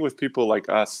 Jesse, the thing with people like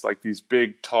us, like these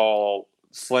big, tall,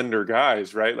 slender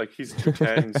guys, right? Like he's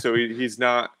 210, so he's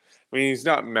not, I mean, he's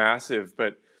not massive,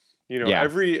 but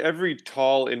every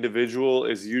tall individual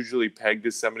is usually pegged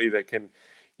as somebody that can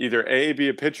either be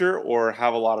a pitcher or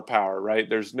have a lot of power, right?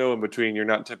 There's no in between. You're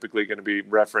not typically going to be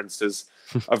referenced as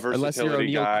a versatility unless you're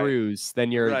O'Neal guy. Cruz,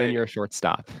 then you're a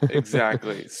shortstop.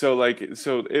 Exactly. So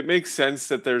it makes sense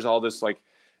that there's all this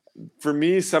for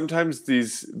me, sometimes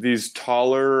these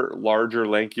taller, larger,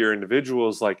 lankier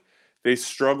individuals, they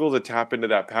struggle to tap into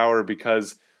that power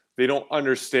because they don't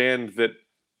understand that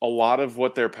a lot of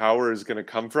what their power is going to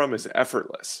come from is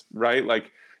effortless, right?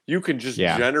 Like you can just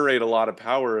generate a lot of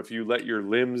power if you let your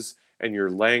limbs and your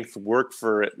length work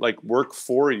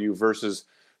for you versus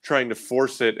trying to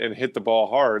force it and hit the ball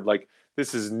hard. Like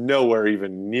this is nowhere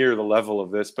even near the level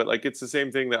of this, but it's the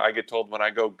same thing that I get told when I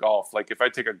go golf. Like if I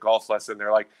take a golf lesson,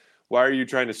 they're like, why are you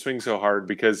trying to swing so hard?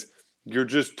 Because you're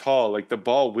just tall. Like the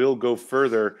ball will go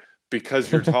further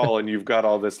because you're tall and you've got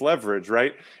all this leverage,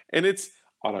 right? And it's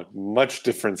on a much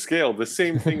different scale. The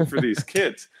same thing for these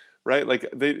kids, right? Like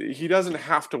he doesn't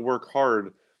have to work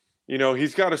hard.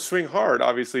 He's got to swing hard,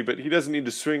 obviously, but he doesn't need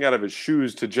to swing out of his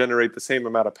shoes to generate the same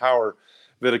amount of power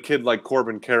that a kid like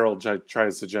Corbin Carroll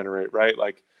tries to generate, right?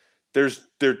 Like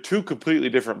they're two completely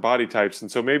different body types.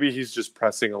 And so maybe he's just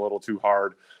pressing a little too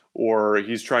hard, or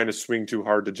he's trying to swing too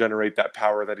hard to generate that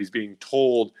power that he's being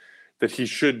told that he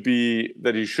should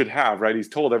have, right? He's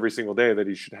told every single day that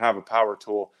he should have a power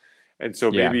tool. And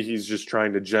so maybe he's just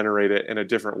trying to generate it in a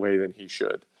different way than he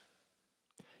should.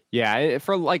 Yeah,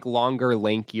 for longer,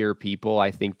 lankier people, I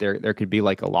think there could be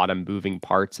a lot of moving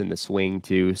parts in the swing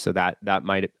too, so that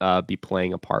might be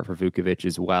playing a part for Vukovic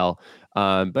as well.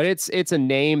 But it's a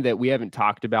name that we haven't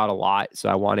talked about a lot, so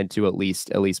I wanted to at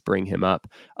least bring him up.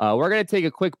 We're gonna take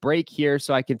a quick break here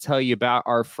so I can tell you about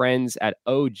our friends at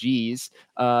OG's,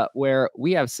 where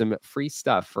we have some free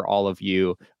stuff for all of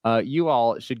you. You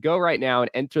all should go right now and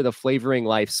enter the Flavoring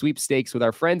Life sweepstakes with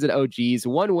our friends at OG's.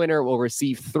 One winner will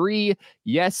receive three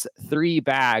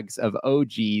bags of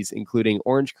OG's, including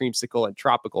orange creamsicle and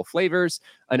tropical flavors,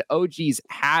 an OG's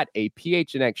hat, a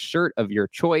PHNX shirt of your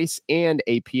choice, and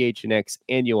a PHNX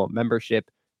annual membership.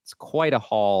 It's quite a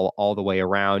haul all the way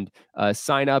around.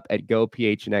 Sign up at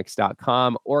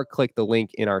gophnx.com or click the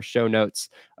link in our show notes.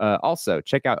 Also,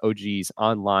 check out OG's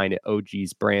online at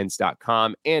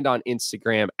ogsbrands.com and on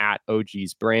Instagram at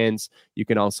ogsbrands. You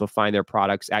can also find their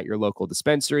products at your local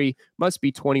dispensary. Must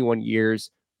be 21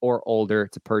 years or older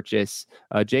to purchase.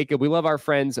 Jacob, we love our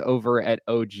friends over at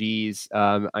OG's.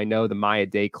 I know the Maya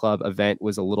Day Club event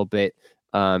was a little bit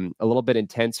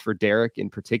intense for Derek in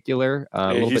particular.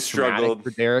 A little bit traumatic for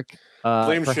Derek.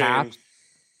 Blame perhaps. Shane.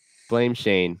 Blame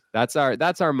Shane. That's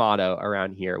our motto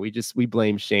around here. We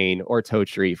blame Shane or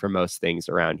Totri for most things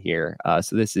around here.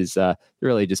 So this is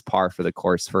really just par for the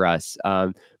course for us.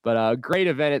 But a great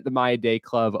event at the Maya Day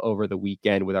Club over the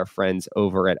weekend with our friends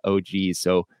over at OG's.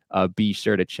 So be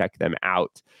sure to check them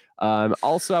out.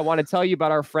 Also, I want to tell you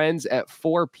about our friends at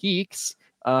Four Peaks.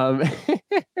 Emma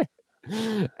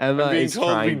I'm being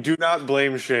told we do not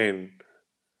blame Shane.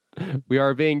 We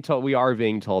are being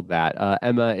told that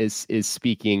Emma is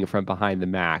speaking from behind the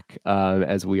Mac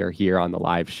as we are here on the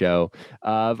live show.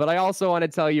 But I also want to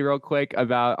tell you real quick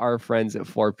about our friends at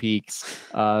Four Peaks.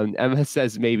 Emma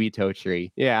says maybe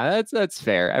Totri. Yeah, that's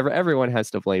fair. Everyone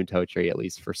has to blame Totri, at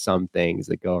least for some things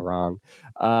that go wrong.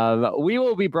 We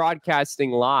will be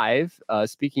broadcasting live.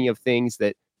 Speaking of things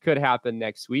that could happen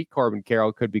next week, Corbin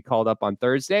Carroll could be called up on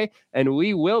Thursday, and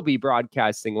we will be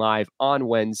broadcasting live on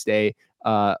Wednesday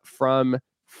from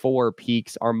Four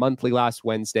Peaks. Our monthly Last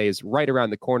Wednesday is right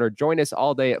around the corner. Join us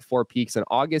all day at Four Peaks on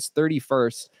August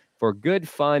 31st for good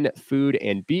fun, food,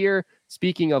 and beer.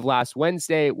 Speaking of Last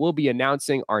Wednesday, we'll be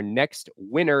announcing our next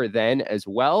winner then as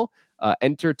well.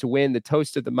 Enter to win the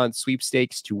Toast of the Month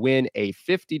sweepstakes to win a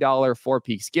 $50 Four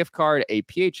Peaks gift card, a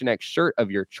PHNX shirt of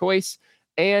your choice,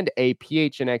 and a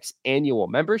PHNX annual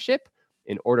membership.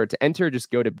 In order to enter,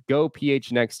 just go to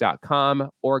gophnx.com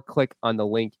or click on the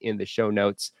link in the show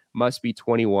notes. Must be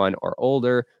 21 or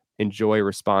older. enjoy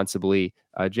responsibly.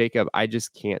 Jacob, I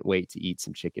just can't wait to eat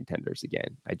some chicken tenders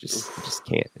again. I just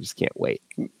can't. I just can't wait.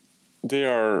 They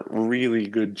are really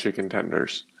good chicken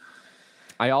tenders.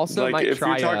 I also like might if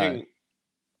try you're talking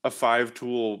a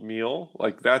 5-tool meal,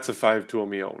 like that's a 5-tool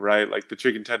meal, right? Like the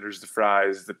chicken tenders, the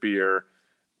fries, the beer,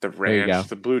 the there you go. ranch,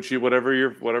 the blue cheese,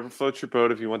 whatever floats your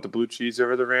boat. If you want the blue cheese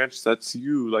over the ranch, that's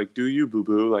you. Like, do you, boo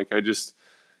boo? Like, I just,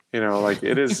 like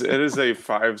it is a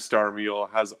 5-star meal. It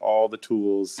has all the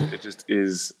tools. It just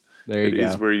is. There you It go.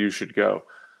 is where you should go.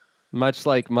 Much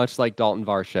like Dalton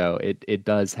Varsho, it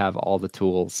does have all the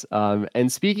tools.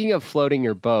 And speaking of floating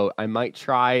your boat, I might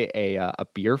try a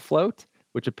beer float,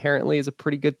 which apparently is a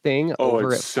pretty good thing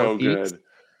over It's at Four so Peaks. good.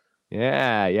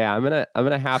 Yeah. I'm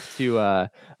gonna have to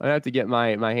get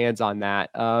my hands on that.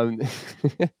 Emma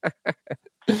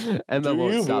Do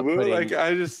won't you, boo stop boo? putting. Like,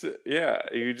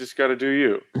 you just got to do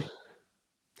you.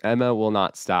 Emma will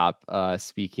not stop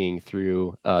speaking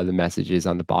through the messages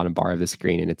on the bottom bar of the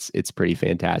screen, and it's pretty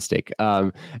fantastic.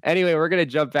 Anyway, we're going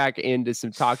to jump back into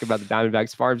some talk about the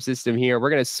Diamondbacks farm system here.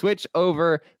 We're going to switch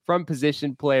over from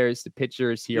position players to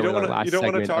pitchers here with our last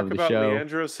segment talk of the about show.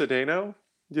 Leandro Cedeno?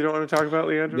 You don't want to talk about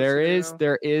Leandro Cedeno?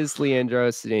 There is Leandro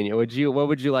Cedeno. What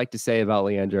would you like to say about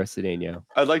Leandro Cedeno?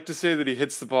 I'd like to say that he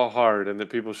hits the ball hard and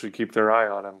that people should keep their eye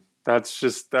on him.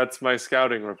 That's my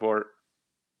scouting report.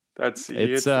 He hits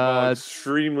the ball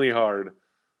extremely hard.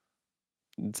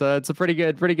 It's a pretty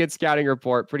good scouting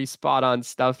report. Pretty spot on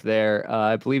stuff there.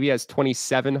 I believe he has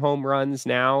 27 home runs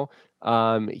now.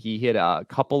 He hit a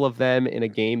couple of them in a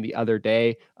game the other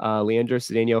day. Leandro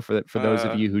Cedeno, for those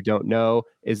of you who don't know,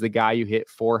 is the guy who hit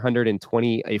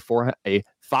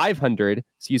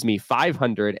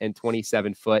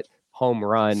 527 foot home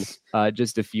run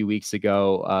just a few weeks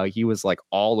ago. He was like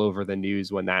all over the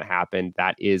news when that happened.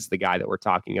 That is the guy that we're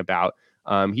talking about.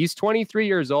 He's 23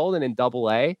 years old and in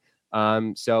Double-A.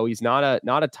 So he's not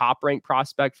a top ranked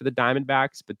prospect for the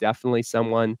Diamondbacks, but definitely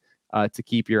someone to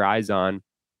keep your eyes on.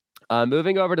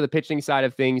 Moving over to the pitching side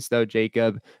of things, though,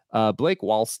 Jacob, Blake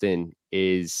Walston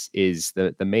is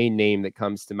the main name that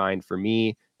comes to mind for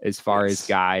me as far as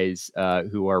guys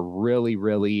who are really,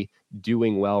 really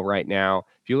doing well right now.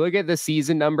 If you look at the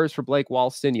season numbers for Blake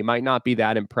Walston, you might not be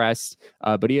that impressed,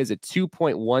 but he has a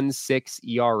 2.16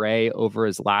 ERA over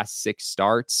his last 6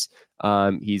 starts.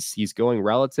 He's going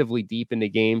relatively deep into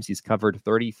games. He's covered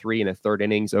 33 1/3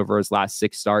 innings over his last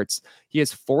 6 starts. He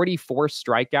has 44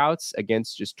 strikeouts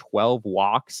against just 12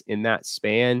 walks in that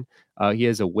span. He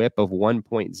has a whip of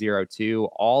 1.02.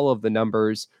 All of the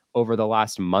numbers over the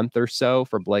last month or so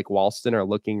for Blake Walston are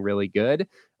looking really good.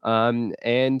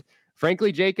 And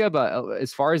frankly, Jacob,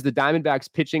 as far as the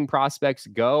Diamondbacks pitching prospects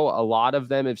go, a lot of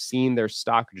them have seen their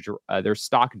stock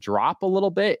drop a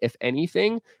little bit, if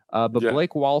anything. But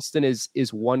Blake Walston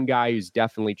is one guy who's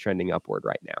definitely trending upward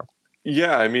right now.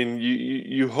 Yeah, I mean,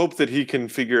 you hope that he can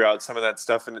figure out some of that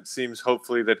stuff, and it seems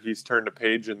hopefully that he's turned a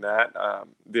page in that.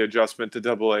 The adjustment to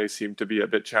Double-A seemed to be a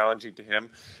bit challenging to him.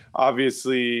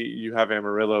 Obviously, you have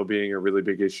Amarillo being a really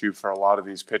big issue for a lot of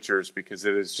these pitchers because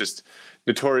it is just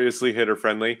notoriously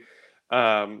hitter-friendly.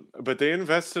 But they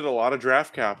invested a lot of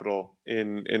draft capital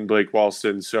in Blake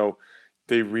Walston, so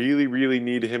they really, really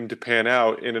need him to pan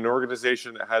out in an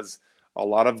organization that has a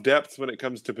lot of depth when it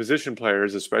comes to position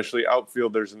players, especially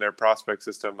outfielders in their prospect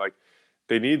system. Like,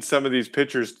 they need some of these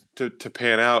pitchers to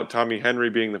pan out. Tommy Henry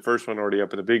being the first one already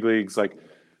up in the big leagues,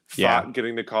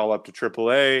 getting the call up to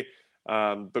Triple-A.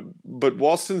 But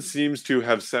Walston seems to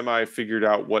have semi figured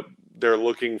out what they're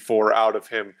looking for out of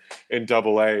him in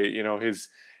Double-A.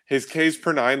 His Ks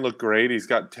per 9 look great. He's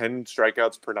got 10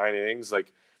 strikeouts per 9 innings.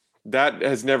 That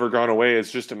has never gone away.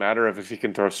 It's just a matter of if he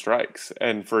can throw strikes.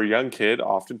 And for a young kid,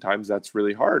 oftentimes that's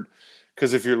really hard.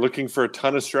 Because if you're looking for a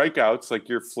ton of strikeouts,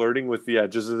 you're flirting with the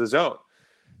edges of the zone.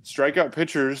 Strikeout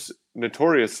pitchers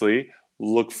notoriously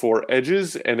look for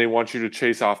edges, and they want you to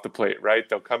chase off the plate, right?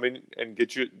 They'll come in and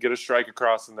get a strike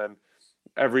across, and then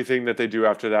everything that they do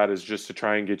after that is just to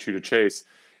try and get you to chase.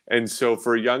 And so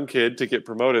for a young kid to get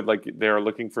promoted, they are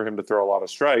looking for him to throw a lot of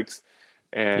strikes.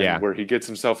 And where he gets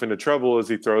himself into trouble is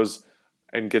he throws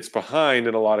and gets behind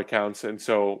in a lot of counts. And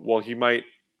so, I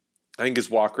think his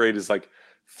walk rate is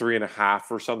 3.5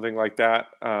 or something like that,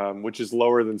 which is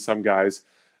lower than some guys.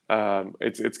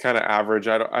 It's kind of average.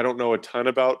 I don't know a ton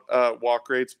about walk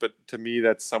rates, but to me,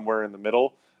 that's somewhere in the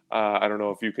middle. I don't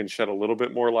know if you can shed a little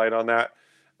bit more light on that.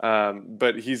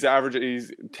 But he's average.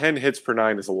 He's 10 hits per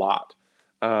 9 is a lot.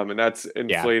 And that's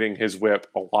inflating his whip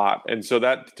a lot. And so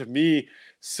that, to me,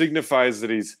 signifies that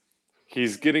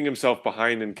he's getting himself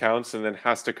behind in counts and then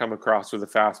has to come across with a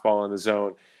fastball in the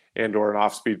zone and or an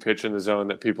off-speed pitch in the zone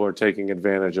that people are taking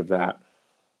advantage of that.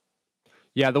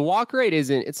 Yeah, the walk rate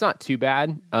it's not too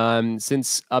bad.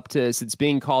 Since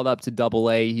being called up to Double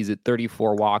A, he's at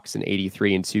 34 walks and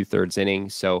 83 and 2/3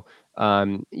 innings. So,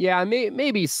 yeah,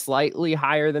 maybe slightly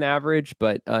higher than average,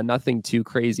 but nothing too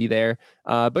crazy there.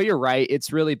 But you're right;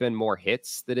 it's really been more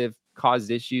hits that have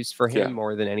caused issues for him Yeah.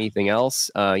 more than anything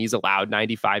else. He's allowed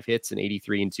 95 hits and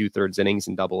 83 and 2/3 innings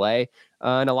in Double A,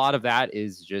 and a lot of that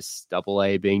is just Double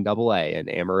A being Double A and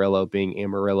Amarillo being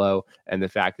Amarillo, and the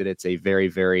fact that it's a very,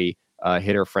 very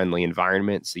hitter-friendly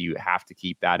environment, so you have to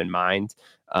keep that in mind.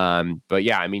 But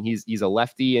yeah, I mean, he's a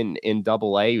lefty in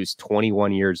Double A who's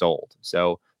 21 years old,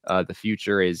 so the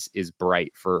future is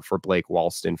bright for Blake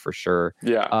Walston for sure.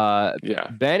 Yeah.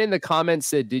 Ben in the comments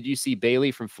said, "Did you see Bailey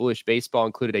from Foolish Baseball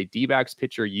included a D-backs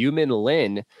pitcher Yumin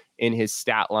Lin in his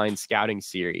stat line scouting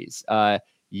series?"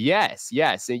 Yes.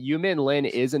 And Yumin Lin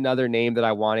is another name that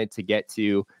I wanted to get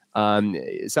to.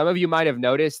 Some of you might have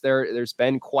noticed there's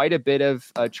been quite a bit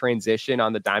of a transition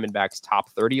on the Diamondbacks top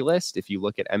 30 list. If you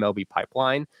look at MLB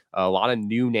Pipeline, a lot of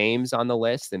new names on the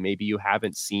list that maybe you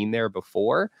haven't seen there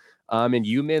before. And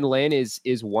Yumin Lin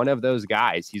is one of those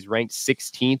guys. He's ranked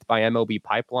 16th by MLB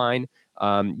Pipeline.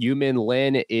 Yumin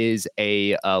Lin is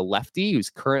a lefty who's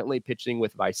currently pitching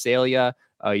with Visalia.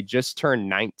 He just turned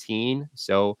 19,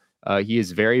 so he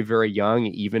is very, very young,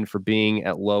 even for being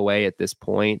at low A at this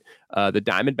point. The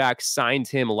Diamondbacks signed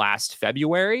him last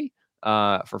February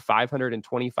for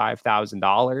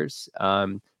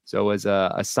 $525,000. So as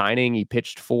a signing, he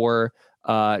pitched for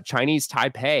Chinese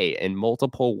Taipei in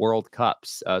multiple World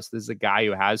Cups. So this is a guy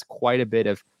who has quite a bit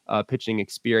of pitching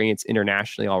experience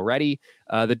internationally already.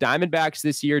 The Diamondbacks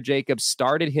this year, Jacob,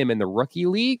 started him in the rookie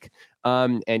league,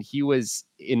 and he was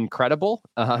incredible.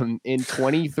 In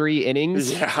 23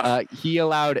 innings, he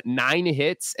allowed 9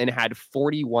 hits and had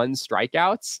 41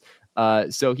 strikeouts.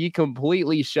 So he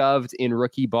completely shoved in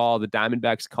rookie ball. The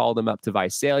Diamondbacks called him up to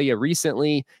Visalia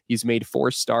recently. He's made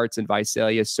 4 starts in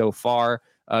Visalia so far.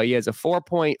 He has a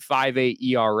 4.58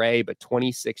 ERA, but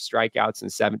 26 strikeouts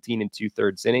and 17 and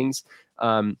 2/3 innings.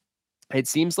 It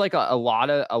seems like a lot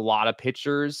of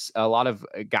pitchers, a lot of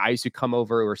guys who come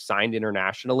over who are signed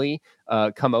internationally,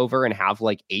 come over and have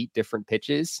like 8 different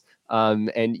pitches.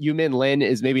 And Yumin Lin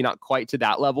is maybe not quite to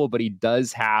that level, but he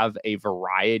does have a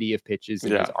variety of pitches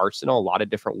in his arsenal, a lot of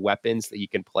different weapons that he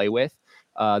can play with.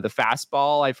 The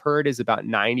fastball, I've heard, is about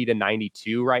 90 to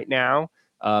 92 right now.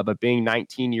 But being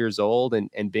 19 years old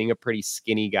and being a pretty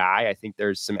skinny guy, I think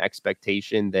there's some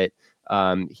expectation that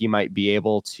he might be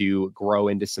able to grow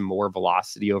into some more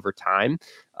velocity over time.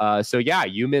 So yeah,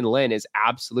 Yumin Lin is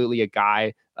absolutely a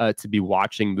guy to be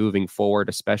watching moving forward,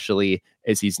 especially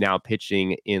as he's now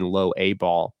pitching in low A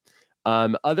ball.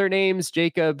 Other names,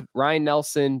 Jacob, Ryan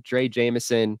Nelson, Dre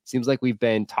Jameson. Seems like we've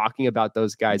been talking about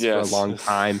those guys for a long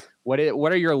time. What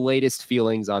are your latest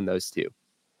feelings on those two?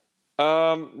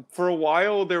 For a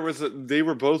while, they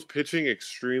were both pitching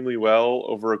extremely well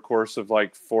over a course of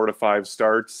like 4 to 5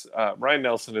 starts. Ryan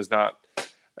Nelson has not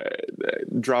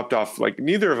dropped off. Like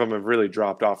neither of them have really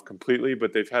dropped off completely,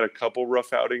 but they've had a couple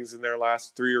rough outings in their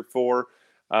last 3 or 4.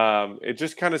 It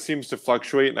just kind of seems to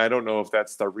fluctuate, and I don't know if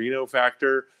that's the Reno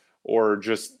factor or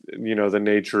just the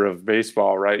nature of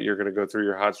baseball. Right, you're going to go through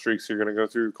your hot streaks, you're going to go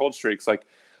through your cold streaks. Like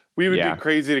we would be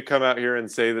crazy to come out here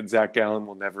and say that Zach Gallen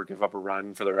will never give up a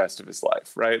run for the rest of his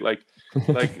life, right? Like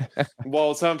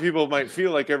while some people might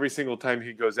feel like every single time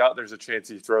he goes out, there's a chance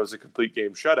he throws a complete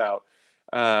game shutout.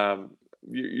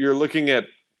 You're looking at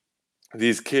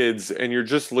these kids and you're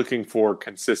just looking for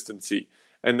consistency.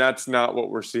 And that's not what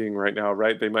we're seeing right now,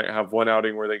 right? They might have one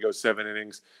outing where they go 7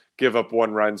 innings, give up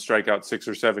 1 run, strike out 6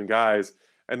 or 7 guys.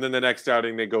 And then the next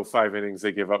outing, they go 5 innings,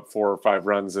 they give up 4 or 5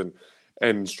 runs and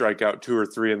strike out 2 or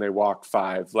 3 and they walk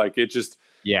 5. Like it just,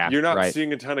 you're not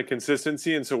seeing a ton of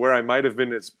consistency. And so where I might've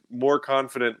been more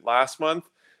confident last month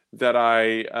that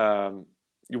I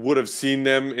would have seen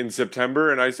them in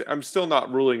September. And I'm still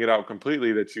not ruling it out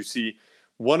completely that you see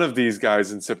one of these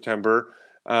guys in September.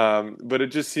 But it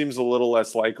just seems a little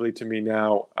less likely to me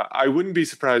now. I wouldn't be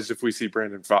surprised if we see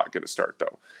Brandon Pfaadt get a start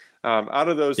though. Out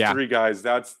of those 3 guys,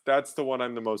 that's the one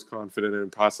I'm the most confident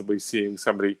in possibly seeing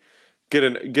somebody get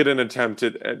an attempt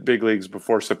at big leagues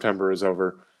before September is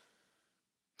over.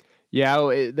 Yeah,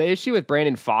 the issue with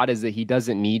Brandon Pfaadt is that he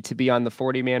doesn't need to be on the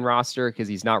 40-man roster because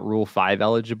he's not Rule 5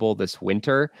 eligible this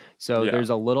winter. So there's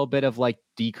a little bit of like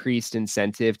decreased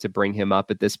incentive to bring him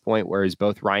up at this point, whereas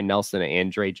both Ryan Nelson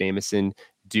and Dre Jameson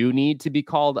do need to be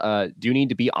called, do need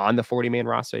to be on the 40-man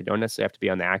roster. They don't necessarily have to be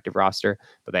on the active roster,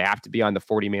 but they have to be on the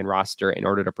 40-man roster in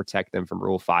order to protect them from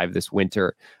Rule 5 this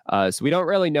winter. So we don't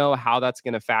really know how that's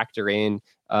going to factor in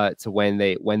to when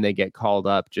they get called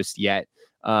up just yet.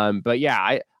 But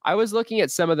yeah, I was looking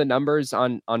at some of the numbers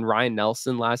on Ryan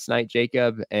Nelson last night,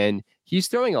 Jacob, and he's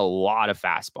throwing a lot of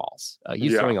fastballs.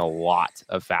 He's throwing a lot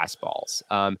of fastballs.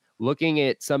 Looking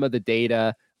at some of the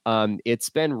data, it's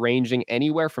been ranging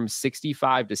anywhere from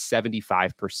 65 to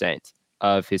 75%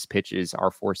 of his pitches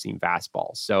are four-seam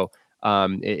fastballs. So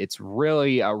it's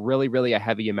really a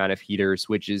heavy amount of heaters,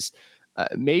 which is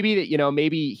maybe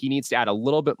he needs to add a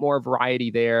little bit more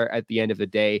variety there at the end of the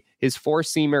day. His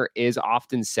four-seamer is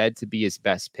often said to be his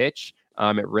best pitch.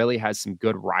 It really has some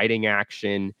good riding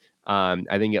action.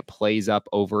 I think it plays up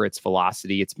over its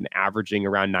velocity. It's been averaging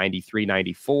around 93,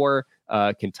 94,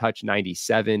 can touch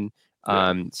 97.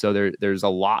 So there's a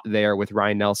lot there with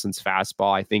Ryan Nelson's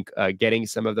fastball. I think getting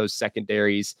some of those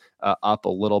secondaries up a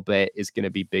little bit is going to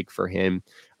be big for him.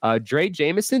 Dre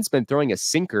Jameson's been throwing a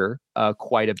sinker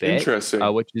quite a bit.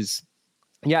 Interesting. Which is,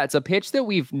 it's a pitch that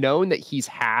we've known that he's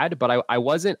had, but I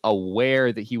wasn't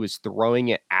aware that he was throwing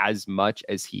it as much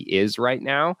as he is right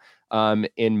now.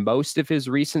 In most of his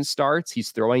recent starts, he's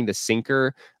throwing the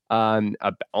sinker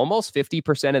almost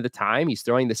 50% of the time. He's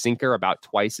throwing the sinker about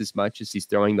twice as much as he's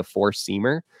throwing the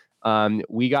four-seamer.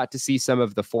 We got to see some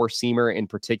of the four-seamer in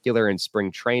particular in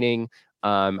spring training.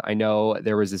 I know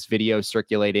there was this video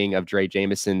circulating of Dre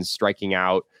Jameson striking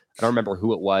out. I don't remember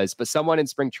who it was, but someone in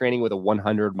spring training with a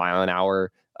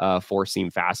 100-mile-an-hour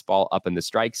four-seam fastball up in the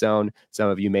strike zone. Some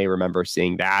of you may remember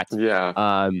seeing that.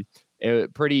 Yeah.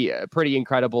 Pretty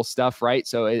incredible stuff, right?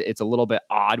 So it's a little bit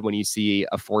odd when you see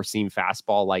a four-seam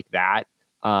fastball like that,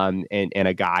 and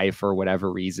a guy for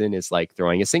whatever reason is like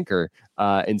throwing a sinker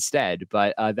instead.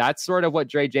 But that's sort of what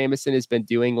Dre Jameson has been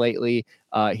doing lately.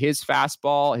 His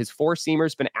fastball, his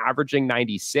four-seamer's been averaging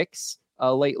 96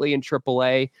 lately in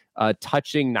AAA,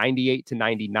 touching 98 to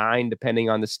 99 depending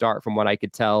on the start. From what I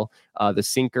could tell, the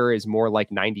sinker is more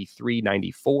like 93,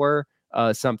 94.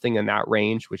 Something in that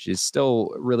range, which is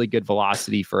still really good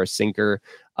velocity for a sinker.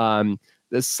 The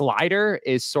slider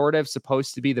is sort of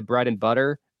supposed to be the bread and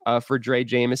butter for Dre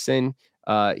Jameson.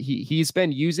 He's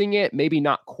been using it, maybe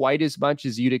not quite as much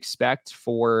as you'd expect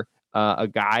for a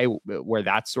guy where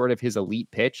that's sort of his elite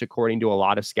pitch, according to a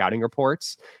lot of scouting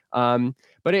reports.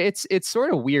 But it's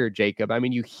sort of weird, Jacob. I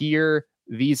mean, you hear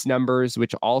these numbers,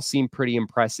 which all seem pretty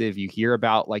impressive. You hear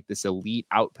about like this elite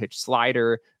out pitch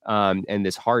slider, and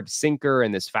this hard sinker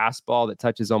and this fastball that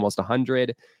touches almost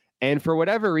 100. And for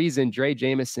whatever reason, Dre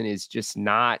Jameson is just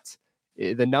not,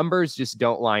 the numbers just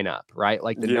don't line up, right?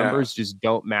 Like the numbers just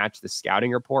don't match the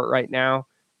scouting report right now.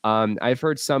 I've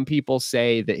heard some people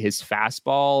say that his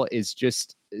fastball is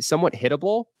just somewhat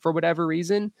hittable for whatever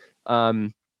reason.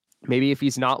 Maybe if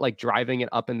he's not like driving it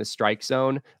up in the strike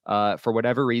zone, for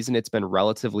whatever reason, it's been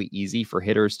relatively easy for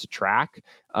hitters to track.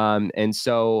 And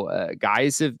so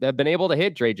guys have been able to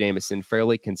hit Dre Jameson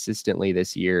fairly consistently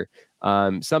this year.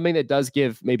 Something that does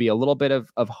give maybe a little bit of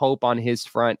hope on his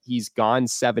front. He's gone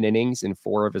 7 innings in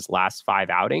 4 of his last 5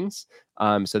 outings.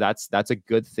 So that's a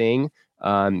good thing.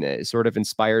 It sort of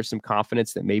inspires some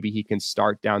confidence that maybe he can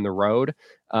start down the road.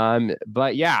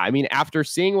 But yeah, I mean, after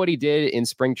seeing what he did in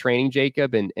spring training,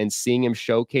 Jacob, and seeing him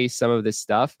showcase some of this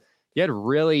stuff, you had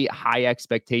really high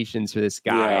expectations for this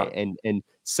guy. Yeah. And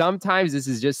sometimes this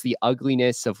is just the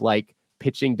ugliness of like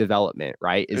pitching development,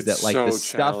 right? Is It's that like so the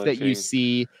stuff that you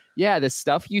see, the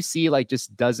stuff you see like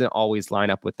just doesn't always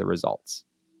line up with the results.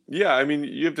 Yeah, I mean,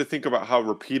 you have to think about how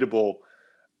repeatable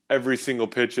every single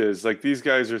pitch is. Like these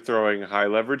guys are throwing high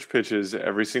leverage pitches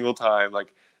every single time.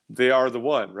 Like they are the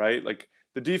one, right? Like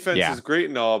the defense is great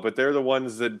and all, but they're the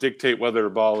ones that dictate whether a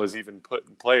ball is even put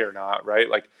in play or not, right?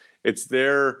 Like it's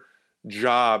their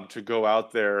job to go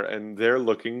out there and they're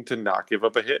looking to not give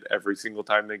up a hit every single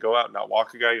time they go out, not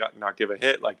walk a guy, not give a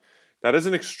hit. Like that is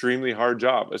an extremely hard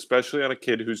job, especially on a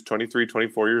kid who's 23,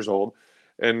 24 years old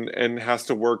and has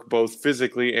to work both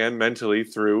physically and mentally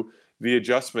through the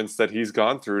adjustments that he's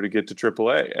gone through to get to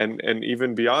AAA. And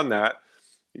even beyond that,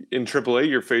 in AAA,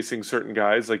 you're facing certain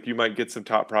guys, like you might get some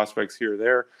top prospects here or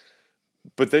there,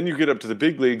 but then you get up to the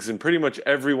big leagues and pretty much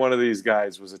every one of these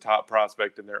guys was a top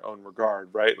prospect in their own regard,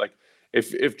 right? Like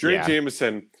if Dre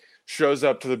Jameson shows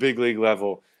up to the big league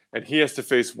level and he has to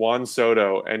face Juan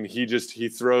Soto and he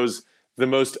throws the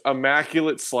most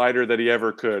immaculate slider that he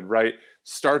ever could, right?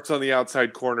 Starts on the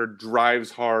outside corner, drives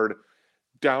hard,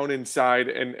 down inside,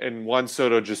 and Juan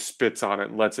Soto just spits on it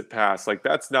and lets it pass. Like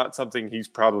that's not something he's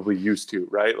probably used to,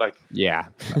 right? Like,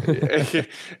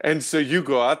 and so you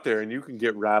go out there and you can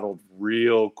get rattled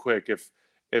real quick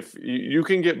if you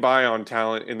can get by on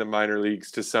talent in the minor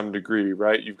leagues to some degree,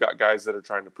 right? You've got guys that are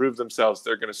trying to prove themselves.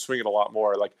 They're going to swing it a lot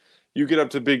more. Like you get up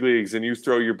to big leagues and you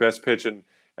throw your best pitch and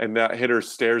that hitter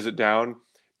stares it down,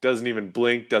 doesn't even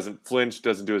blink, doesn't flinch,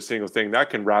 doesn't do a single thing. That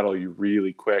can rattle you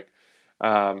really quick.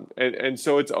 And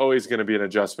so it's always going to be an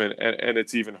adjustment, and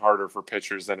it's even harder for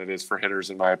pitchers than it is for hitters,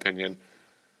 in my opinion.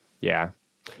 Yeah.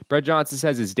 Brett Johnson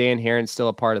says, is Dan Herron still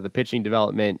a part of the pitching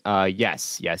development?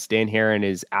 Yes. Dan Herron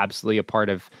is absolutely a part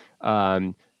of,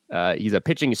 he's a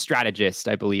pitching strategist,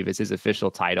 I believe is his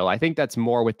official title. I think that's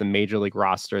more with the major league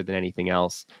roster than anything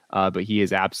else. But he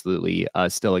is absolutely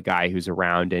still a guy who's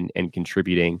around and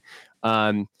contributing.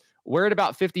 We're at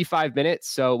about 55 minutes,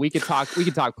 so we could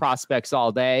talk prospects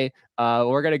all day.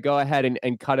 We're going to go ahead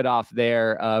and cut it off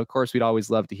there. Of course, we'd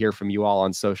always love to hear from you all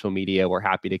on social media. We're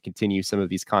happy to continue some of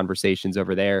these conversations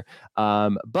over there.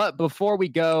 But before we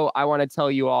go, I want to tell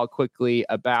you all quickly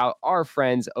about our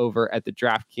friends over at the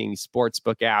DraftKings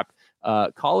Sportsbook app.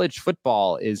 College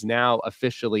football is now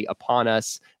officially upon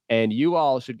us, and you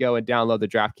all should go and download the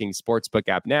DraftKings Sportsbook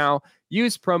app now.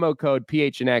 Use promo code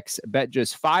PHNX, bet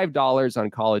just $5 on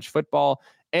college football,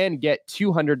 and get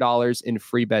 $200 in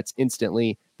free bets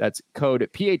instantly. That's code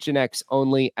PHNX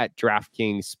only at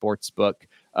DraftKings Sportsbook.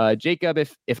 Jacob,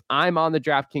 if I'm on the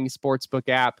DraftKings Sportsbook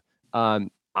app,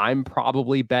 I'm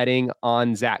probably betting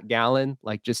on Zach Gallen,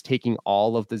 like just taking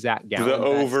all of the Zach Gallen. The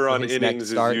over on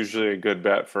innings is usually a good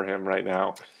bet for him right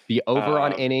now. The over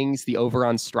on innings, the over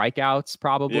on strikeouts,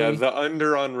 probably. Yeah, the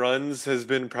under on runs has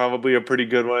been probably a pretty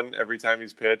good one every time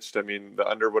he's pitched. I mean, the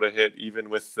under would have hit even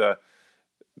with the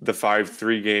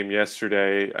 5-3 game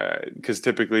yesterday, because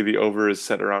typically the over is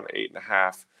set around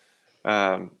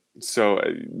 8.5. So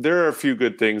there are a few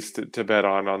good things to bet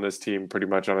on this team pretty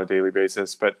much on a daily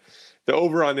basis. But the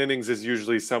over on innings is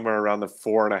usually somewhere around the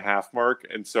 4.5 mark.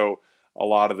 And so a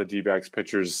lot of the D-backs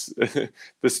pitchers,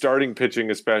 the starting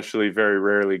pitching especially, very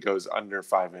rarely goes under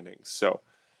 5 innings. So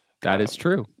that is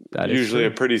true. That is usually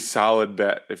true. A pretty solid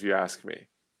bet, if you ask me.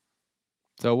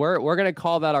 So we're going to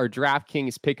call that our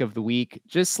DraftKings pick of the week.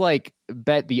 Just like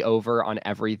bet the over on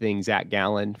everything Zach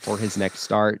Gallen for his next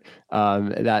start.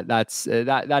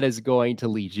 That is going to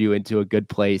lead you into a good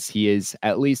place. He is,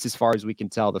 at least as far as we can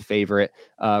tell, the favorite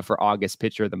for August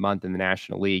pitcher of the month in the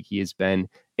National League. He has been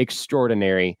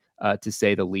extraordinary, to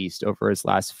say the least, over his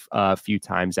last few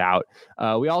times out.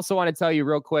 We also want to tell you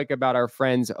real quick about our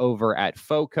friends over at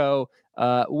FOCO.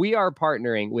 We are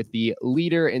partnering with the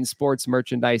leader in sports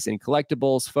merchandise and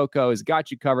collectibles. FOCO has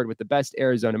got you covered with the best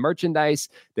Arizona merchandise.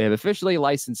 They have officially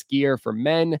licensed gear for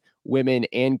men, women,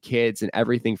 and kids, and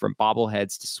everything from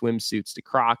bobbleheads to swimsuits to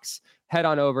Crocs. Head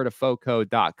on over to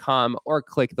foco.com or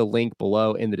click the link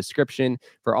below in the description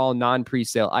for all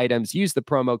non-presale items. Use the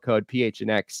promo code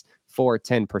PHNX for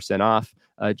 10% off.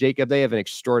 Jacob, they have an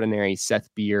extraordinary Seth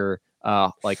Beer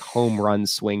like home run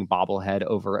swing bobblehead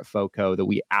over at FOCO that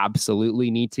we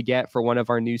absolutely need to get for one of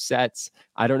our new sets.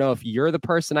 I don't know if you're the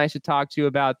person I should talk to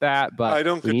about that,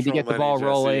 but we need to get the ball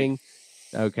rolling.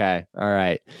 Okay. All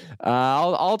right.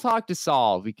 I'll talk to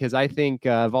Saul, because I think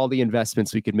of all the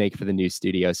investments we could make for the new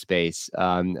studio space,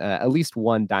 at least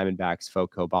one Diamondbacks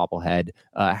FOCO bobblehead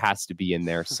has to be in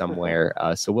there somewhere.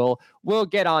 So we'll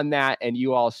get on that, and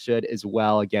you all should as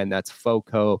well. Again, that's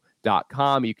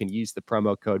foco.com. You can use the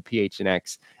promo code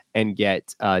PHNX and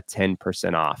get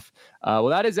 10% off. Well,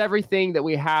 that is everything that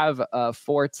we have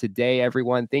for today,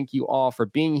 everyone. Thank you all for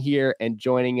being here and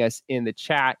joining us in the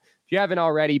chat. If you haven't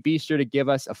already, be sure to give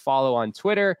us a follow on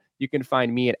Twitter. You can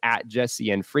find me at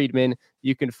Jesse N. Friedman.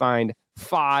 You can find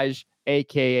Faj,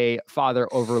 a.k.a. Father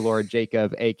Overlord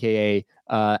Jacob, a.k.a.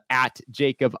 At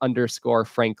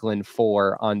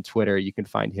Jacob_Franklin4 on Twitter. You can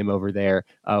find him over there.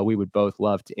 We would both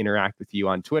love to interact with you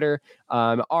on Twitter.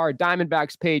 Our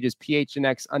Diamondbacks page is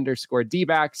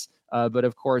PHNX_D-backs. But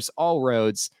of course, all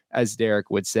roads, as Derek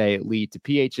would say, lead to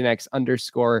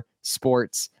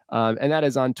PHNX_sports. And that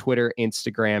is on Twitter,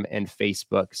 Instagram, and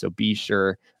Facebook. So be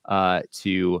sure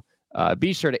to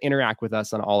interact with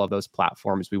us on all of those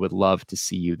platforms. We would love to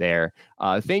see you there.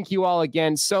 Thank you all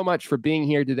again so much for being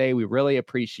here today. We really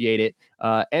appreciate it.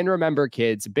 And remember,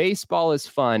 kids, baseball is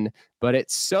fun, but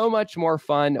it's so much more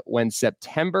fun when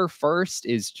September 1st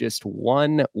is just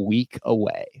 1 week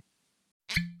away.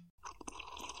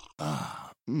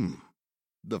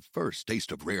 The first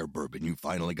taste of rare bourbon you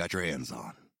finally got your hands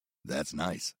on. That's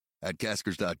nice. At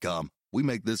Caskers.com, we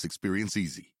make this experience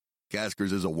easy.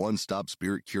 Caskers is a one-stop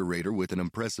spirit curator with an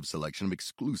impressive selection of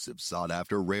exclusive,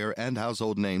 sought-after, rare, and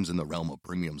household names in the realm of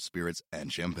premium spirits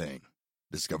and champagne.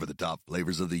 Discover the top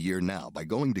flavors of the year now by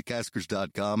going to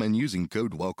Caskers.com and using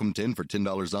code WELCOME10 for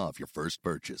 $10 off your first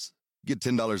purchase. Get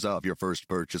 $10 off your first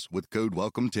purchase with code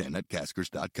WELCOME10 at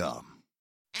Caskers.com.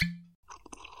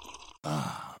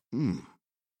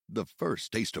 The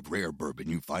first taste of rare bourbon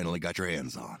you finally got your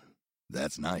hands on.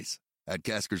 That's nice. At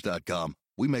Caskers.com,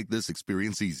 we make this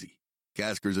experience easy.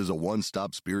 Caskers is a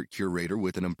one-stop spirit curator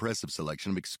with an impressive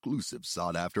selection of exclusive,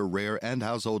 sought-after, rare, and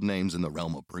household names in the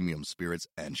realm of premium spirits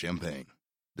and champagne.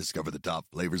 Discover the top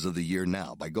flavors of the year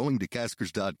now by going to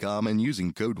Caskers.com and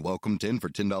using code WELCOME10 for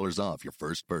 $10 off your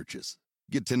first purchase.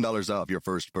 Get $10 off your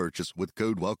first purchase with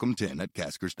code WELCOME10 at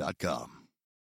Caskers.com.